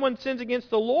 But if someone sins against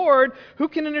the Lord, who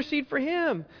can intercede for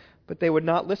him? But they would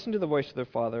not listen to the voice of their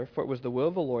father, for it was the will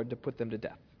of the Lord to put them to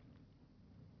death.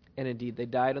 And indeed, they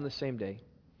died on the same day.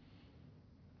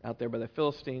 Out there by the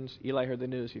Philistines, Eli heard the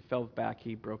news. He fell back.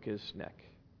 He broke his neck.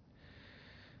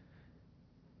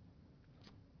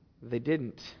 They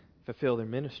didn't fulfill their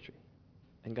ministry,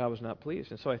 and God was not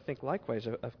pleased. And so I think likewise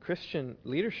of Christian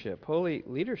leadership, holy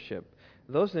leadership,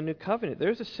 those in the new covenant,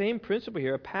 there's the same principle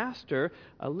here. A pastor,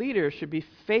 a leader, should be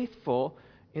faithful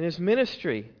in his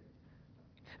ministry.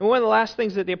 And one of the last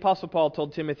things that the Apostle Paul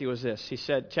told Timothy was this. He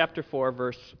said, chapter 4,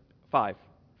 verse 5,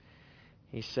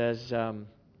 he says,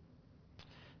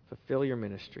 fulfill your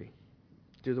ministry.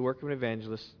 Do the work of an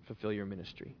evangelist, fulfill your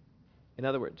ministry. In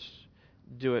other words,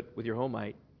 do it with your whole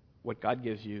might. What God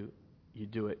gives you, you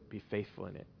do it. Be faithful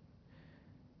in it.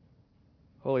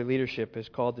 Holy leadership is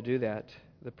called to do that.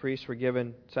 The priests were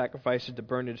given sacrifices to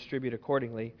burn and distribute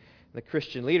accordingly. The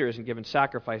Christian leader isn't given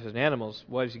sacrifices and animals.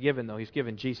 What is he given, though? He's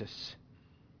given Jesus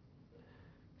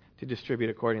to distribute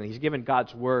accordingly. He's given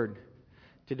God's Word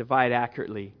to divide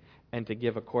accurately and to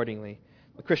give accordingly.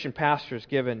 The Christian pastor is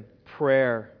given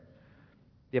prayer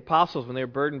The apostles, when they were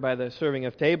burdened by the serving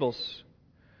of tables,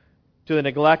 to the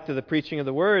neglect of the preaching of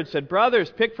the word, said,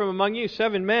 "Brothers, pick from among you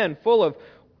 7 men full of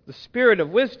the spirit of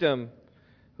wisdom,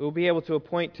 who will be able to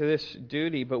appoint to this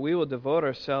duty, but we will devote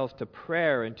ourselves to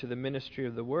prayer and to the ministry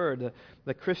of the word."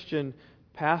 The Christian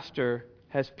pastor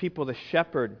has people to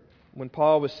shepherd. When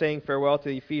Paul was saying farewell to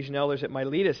the Ephesian elders at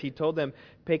Miletus, he told them,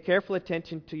 pay careful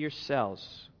attention to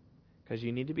yourselves, because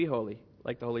you need to be holy,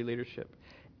 like the holy leadership.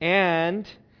 And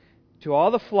to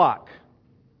all the flock,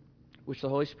 which the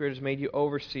Holy Spirit has made you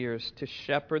overseers, to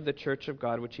shepherd the church of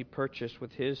God, which He purchased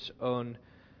with His own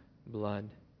blood.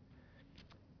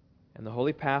 And the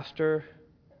holy pastor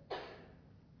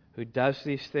who does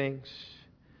these things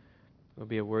will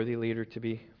be a worthy leader to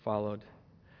be followed.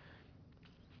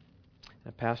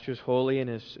 A pastor is holy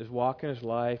and is walking his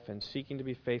life and seeking to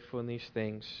be faithful in these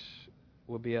things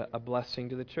will be a blessing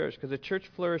to the church, because the church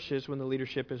flourishes when the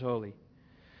leadership is holy.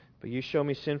 But you show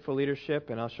me sinful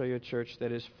leadership, and I'll show you a church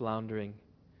that is floundering.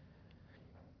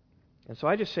 And so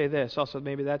I just say this, also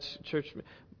maybe that's church,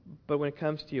 but when it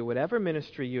comes to you, whatever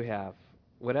ministry you have,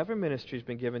 whatever ministry has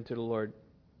been given to the Lord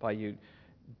by you,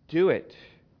 do it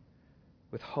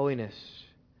with holiness.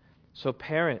 So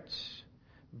parents,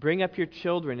 bring up your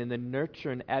children in the nurture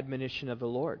and admonition of the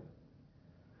Lord.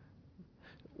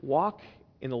 Walk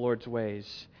in the Lord's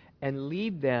ways and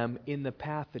lead them in the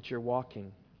path that you're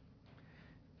walking.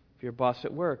 If you're a boss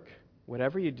at work,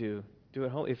 whatever you do, do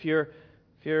it holy. If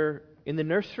you're in the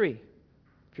nursery,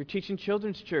 if you're teaching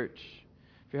children's church,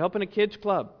 if you're helping a kids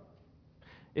club,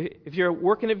 if you're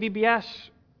working at VBS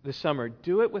this summer,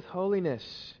 do it with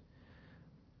holiness.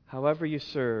 However you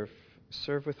serve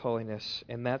with holiness,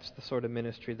 and that's the sort of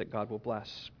ministry that God will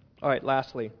bless. All right,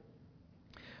 lastly,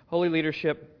 holy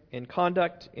leadership in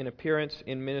conduct, in appearance,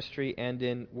 in ministry, and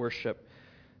in worship.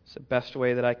 It's the best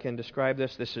way that I can describe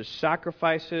this. This is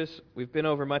sacrifices. We've been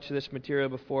over much of this material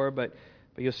before, but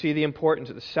you'll see the importance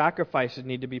that the sacrifices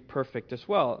need to be perfect as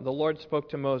well. The Lord spoke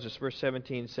to Moses, verse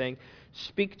 17, saying,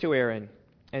 "Speak to Aaron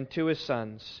and to his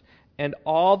sons and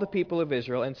all the people of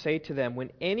Israel, and say to them,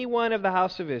 when anyone of the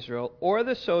house of Israel or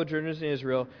the sojourners in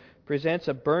Israel presents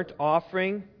a burnt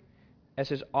offering as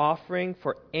his offering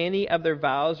for any of their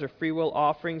vows or freewill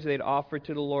offerings they'd offer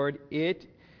to the Lord, it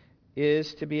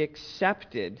is to be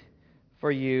accepted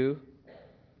for you.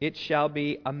 It shall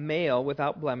be a male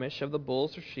without blemish of the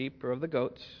bulls or sheep or of the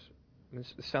goats."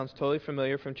 This sounds totally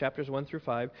familiar from chapters 1 through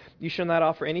 5. "You shall not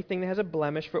offer anything that has a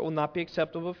blemish, for it will not be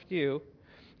acceptable for you.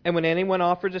 And when anyone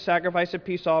offers a sacrifice of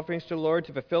peace offerings to the Lord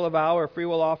to fulfill a vow or a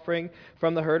freewill offering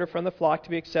from the herd or from the flock to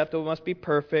be acceptable, it must be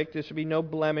perfect. There should be no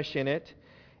blemish in it."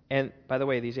 And by the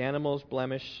way, these animals'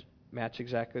 blemish match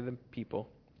exactly the people.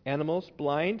 "Animals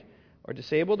blind or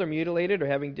disabled or mutilated or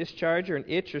having discharge or an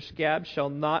itch or scab shall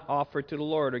not offer to the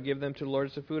Lord or give them to the Lord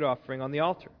as a food offering on the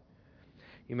altar.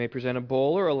 You may present a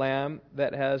bull or a lamb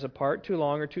that has a part too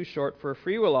long or too short for a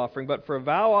freewill offering, but for a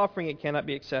vow offering it cannot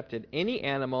be accepted. Any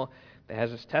animal that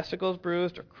has its testicles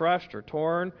bruised or crushed or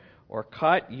torn or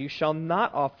cut, you shall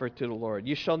not offer to the Lord.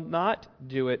 You shall not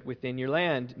do it within your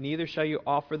land. Neither shall you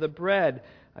offer the bread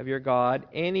of your God,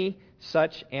 any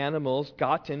such animals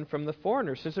gotten from the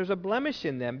foreigner, since there's a blemish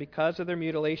in them because of their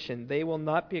mutilation. They will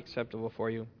not be acceptable for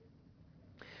you."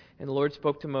 And the Lord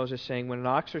spoke to Moses, saying, "When an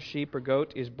ox or sheep or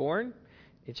goat is born,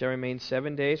 it shall remain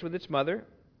 7 days with its mother,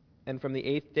 and from the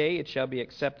 8th day it shall be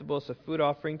acceptable as a food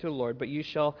offering to the Lord. But you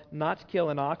shall not kill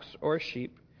an ox or a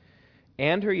sheep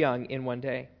and her young in 1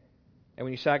 day. And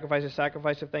when you sacrifice a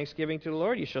sacrifice of thanksgiving to the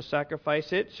Lord, you shall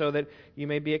sacrifice it so that you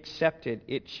may be accepted.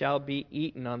 It shall be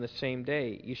eaten on the same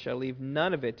day. You shall leave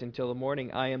none of it until the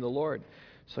morning. I am the Lord.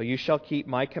 So you shall keep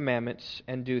my commandments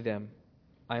and do them.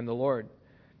 I am the Lord.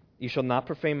 You shall not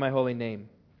profane my holy name,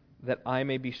 that I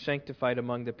may be sanctified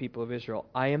among the people of Israel.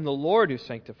 I am the Lord who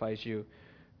sanctifies you,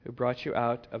 who brought you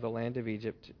out of the land of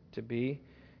Egypt to be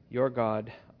your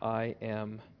God. I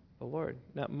am the Lord."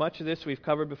 Now, much of this we've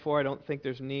covered before. I don't think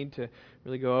there's need to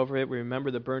really go over it. We remember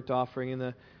the burnt offering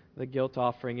and the guilt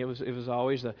offering. It was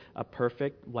always a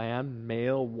perfect lamb,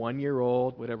 male,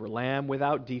 1-year-old, whatever, lamb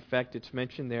without defect. It's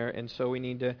mentioned there, and so we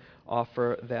need to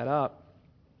offer that up.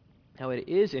 Now, it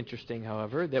is interesting,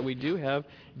 however, that we do have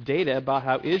data about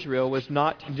how Israel was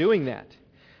not doing that.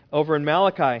 Over in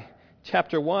Malachi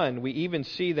chapter 1, we even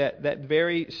see that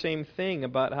very same thing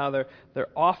about how they're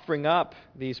offering up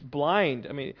these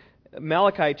blind.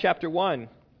 Malachi chapter 1,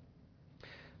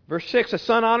 verse 6, "A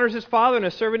son honors his father and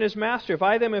a servant his master. If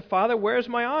I then am a father, where's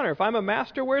my honor? If I'm a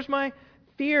master, where's my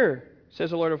fear?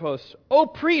 Says the Lord of hosts. O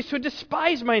priests who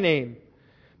despise my name."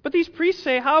 But these priests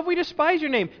say, "How have we despised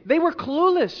your name?" They were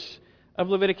clueless of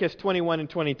Leviticus 21 and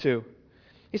 22.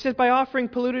 He says, "By offering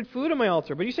polluted food on my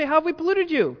altar." But you say, "How have we polluted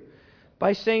you?"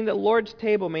 by saying that Lord's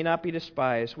table may not be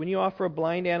despised. When you offer a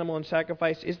blind animal in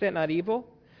sacrifice, is that not evil?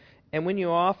 And when you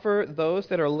offer those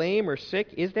that are lame or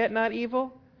sick, is that not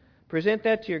evil? Present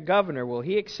that to your governor. Will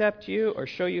he accept you or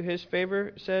show you his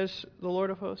favor, says the Lord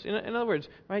of hosts? In other words,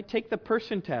 right, take the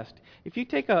person test. If you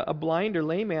take a blind or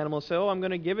lame animal and say, I'm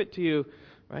going to give it to you,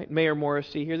 right, Mayor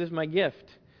Morrissey, here, this is my gift.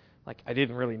 Like, I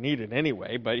didn't really need it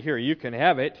anyway, but here, you can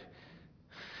have it.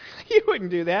 You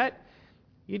wouldn't do that.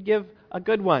 You'd give a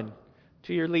good one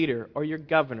to your leader or your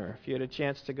governor. If you had a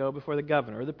chance to go before the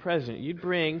governor or the president, you'd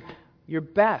bring your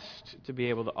best to be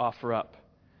able to offer up.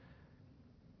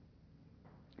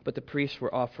 But the priests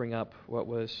were offering up what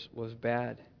was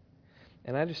bad.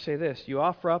 And I just say this, you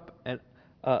offer up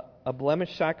a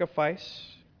blemished sacrifice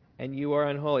and you are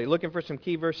unholy. Looking for some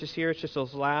key verses here, it's just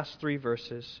those last 3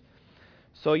 verses.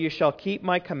 So you shall keep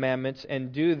my commandments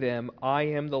and do them. I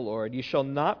am the Lord. You shall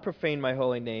not profane my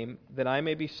holy name, that I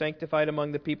may be sanctified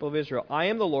among the people of Israel. I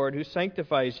am the Lord who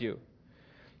sanctifies you,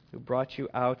 who brought you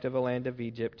out of the land of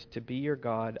Egypt to be your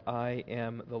God. I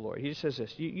am the Lord. He just says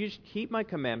this, you just keep my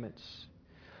commandments.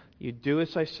 You do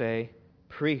as I say.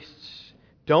 Priests,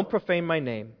 don't profane my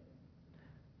name.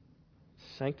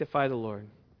 Sanctify the Lord.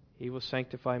 He will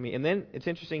sanctify me. And then it's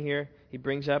interesting here, he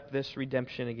brings up this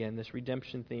redemption again, this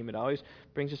redemption theme. It always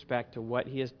brings us back to what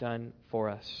he has done for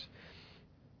us.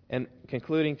 And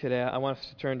concluding today, I want us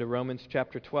to turn to Romans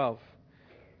chapter 12.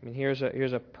 I mean, here's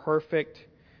a perfect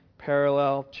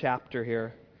parallel chapter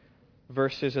here,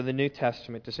 verses of the New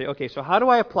Testament to say, okay, so how do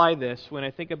I apply this when I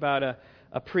think about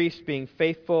a priest being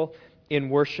faithful in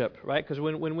worship, right? Because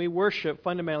when we worship,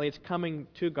 fundamentally it's coming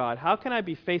to God. How can I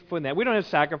be faithful in that? We don't have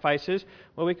sacrifices.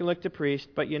 Well, we can look to priests,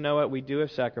 but you know what? We do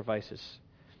have sacrifices.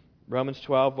 Romans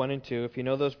 12, 1 and 2. If you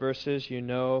know those verses, you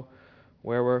know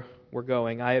where we're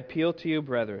going. I appeal to you,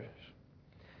 brethren,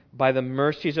 by the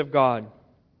mercies of God,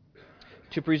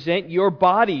 to present your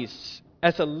bodies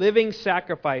as a living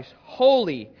sacrifice,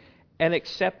 holy and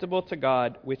acceptable to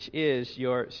God, which is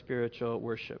your spiritual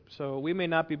worship. So we may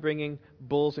not be bringing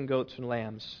bulls and goats and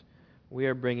lambs. We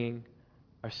are bringing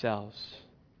ourselves.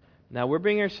 Now we're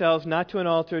bringing ourselves not to an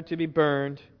altar to be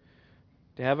burned,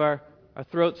 to have our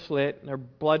throat slit and our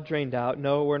blood drained out.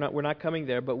 No, we're not coming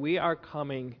there, but we are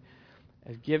coming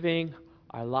as giving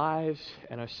our lives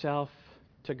and ourselves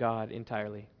to God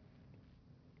entirely.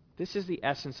 This is the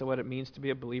essence of what it means to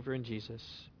be a believer in Jesus,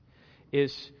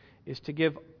 is to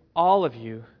give all of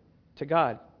you to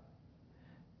God.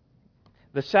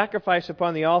 The sacrifice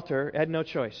upon the altar had no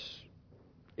choice.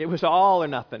 It was all or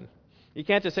nothing. You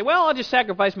can't just say, well, I'll just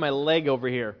sacrifice my leg over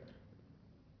here.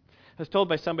 I was told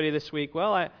by somebody this week,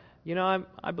 well, I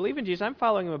believe in Jesus. I'm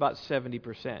following him about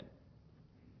 70%.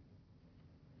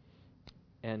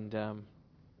 And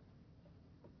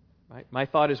my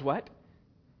thought is what?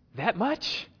 That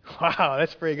much? Wow,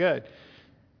 that's pretty good.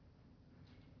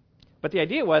 But the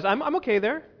idea was, I'm okay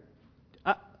there.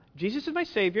 Jesus is my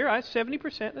Savior. I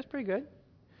 70%. That's pretty good.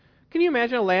 Can you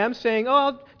imagine a lamb saying,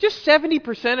 just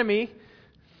 70% of me?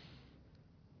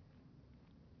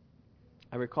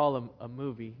 I recall a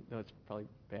movie. No, it's probably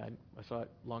bad. I saw it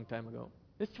a long time ago.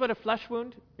 This is what a flesh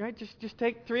wound, right? Just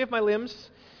take 3 of my limbs.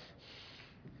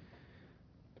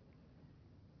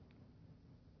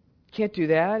 Can't do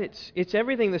that. It's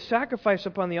everything. The sacrifice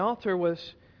upon the altar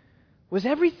was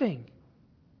everything.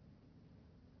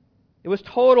 It was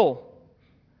total.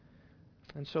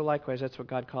 And so likewise, that's what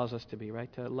God calls us to be,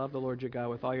 right? To love the Lord your God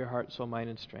with all your heart, soul, mind,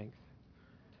 and strength.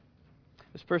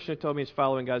 This person who told me he's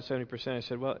following God 70%, I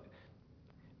said, well,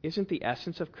 isn't the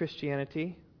essence of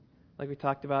Christianity, like we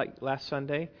talked about last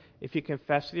Sunday, if you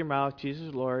confess with your mouth Jesus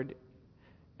is Lord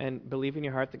and believe in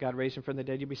your heart that God raised him from the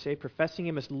dead, you'll be saved, professing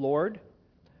him as Lord?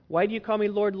 Why do you call me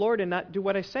Lord, Lord, and not do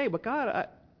what I say? But God,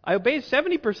 I obeyed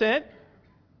 70%.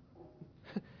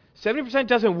 70%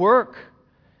 doesn't work.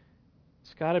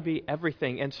 It's got to be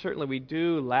everything. And certainly we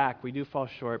do lack, we do fall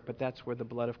short, but that's where the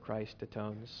blood of Christ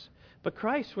atones. But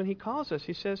Christ, when he calls us,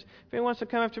 he says, if anyone wants to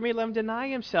come after me, let him deny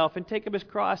himself and take up his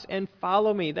cross and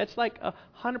follow me. That's like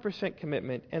 100%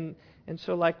 commitment. And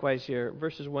so likewise here,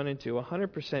 verses 1 and 2,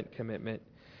 100% commitment.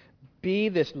 Be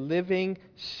this living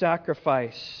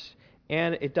sacrifice.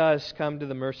 And it does come to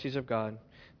the mercies of God.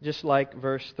 Just like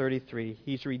verse 33,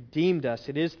 he's redeemed us.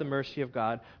 It is the mercy of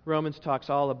God. Romans talks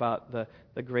all about the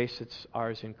grace that's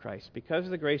ours in Christ. Because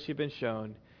of the grace you've been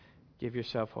shown, give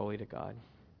yourself wholly to God.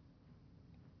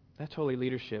 That's holy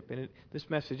leadership. And this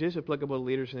message is applicable to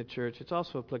leaders in the church. It's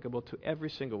also applicable to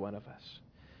every single one of us.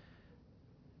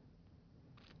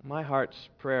 My heart's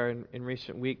prayer in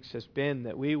recent weeks has been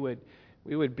that we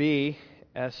would be,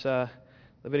 as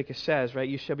Leviticus says, right,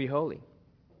 you shall be holy.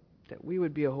 That we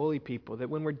would be a holy people. That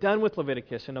when we're done with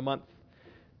Leviticus in a month,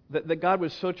 that God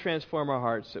would so transform our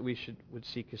hearts that we would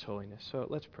seek His holiness. So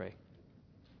let's pray.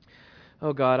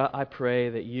 Oh God, I pray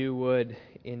that you would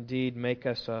indeed make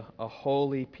us a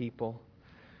holy people,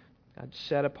 God,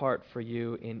 set apart for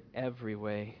you in every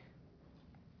way.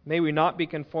 May we not be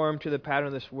conformed to the pattern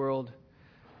of this world,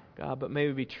 God, but may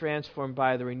we be transformed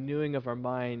by the renewing of our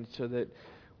minds so that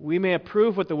we may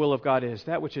approve what the will of God is,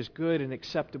 that which is good and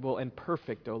acceptable and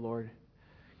perfect, O Lord.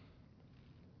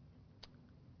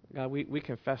 God, we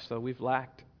confess, though, we've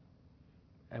lacked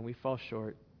and we fall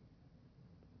short.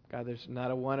 God, there's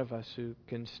not a one of us who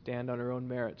can stand on our own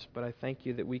merits, but I thank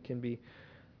you that we can be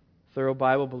thorough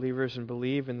Bible believers and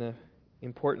believe in the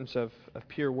importance of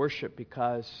pure worship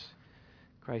because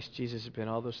Christ Jesus has been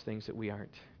all those things that we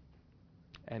aren't.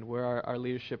 And where our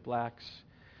leadership lacks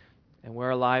and where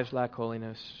our lives lack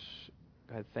holiness,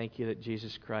 God, thank you that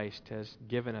Jesus Christ has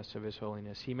given us of His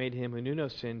holiness. He made Him who knew no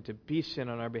sin to be sin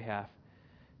on our behalf,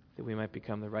 that we might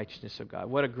become the righteousness of God.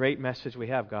 What a great message we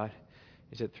have, God,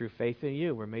 is that through faith in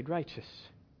you we're made righteous.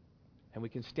 And we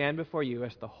can stand before you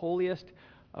as the holiest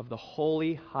of the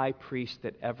holy high priest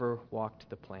that ever walked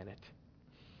the planet.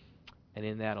 And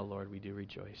in that, O Lord, we do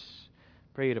rejoice.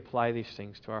 Pray you to apply these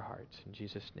things to our hearts. In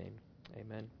Jesus' name,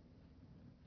 amen.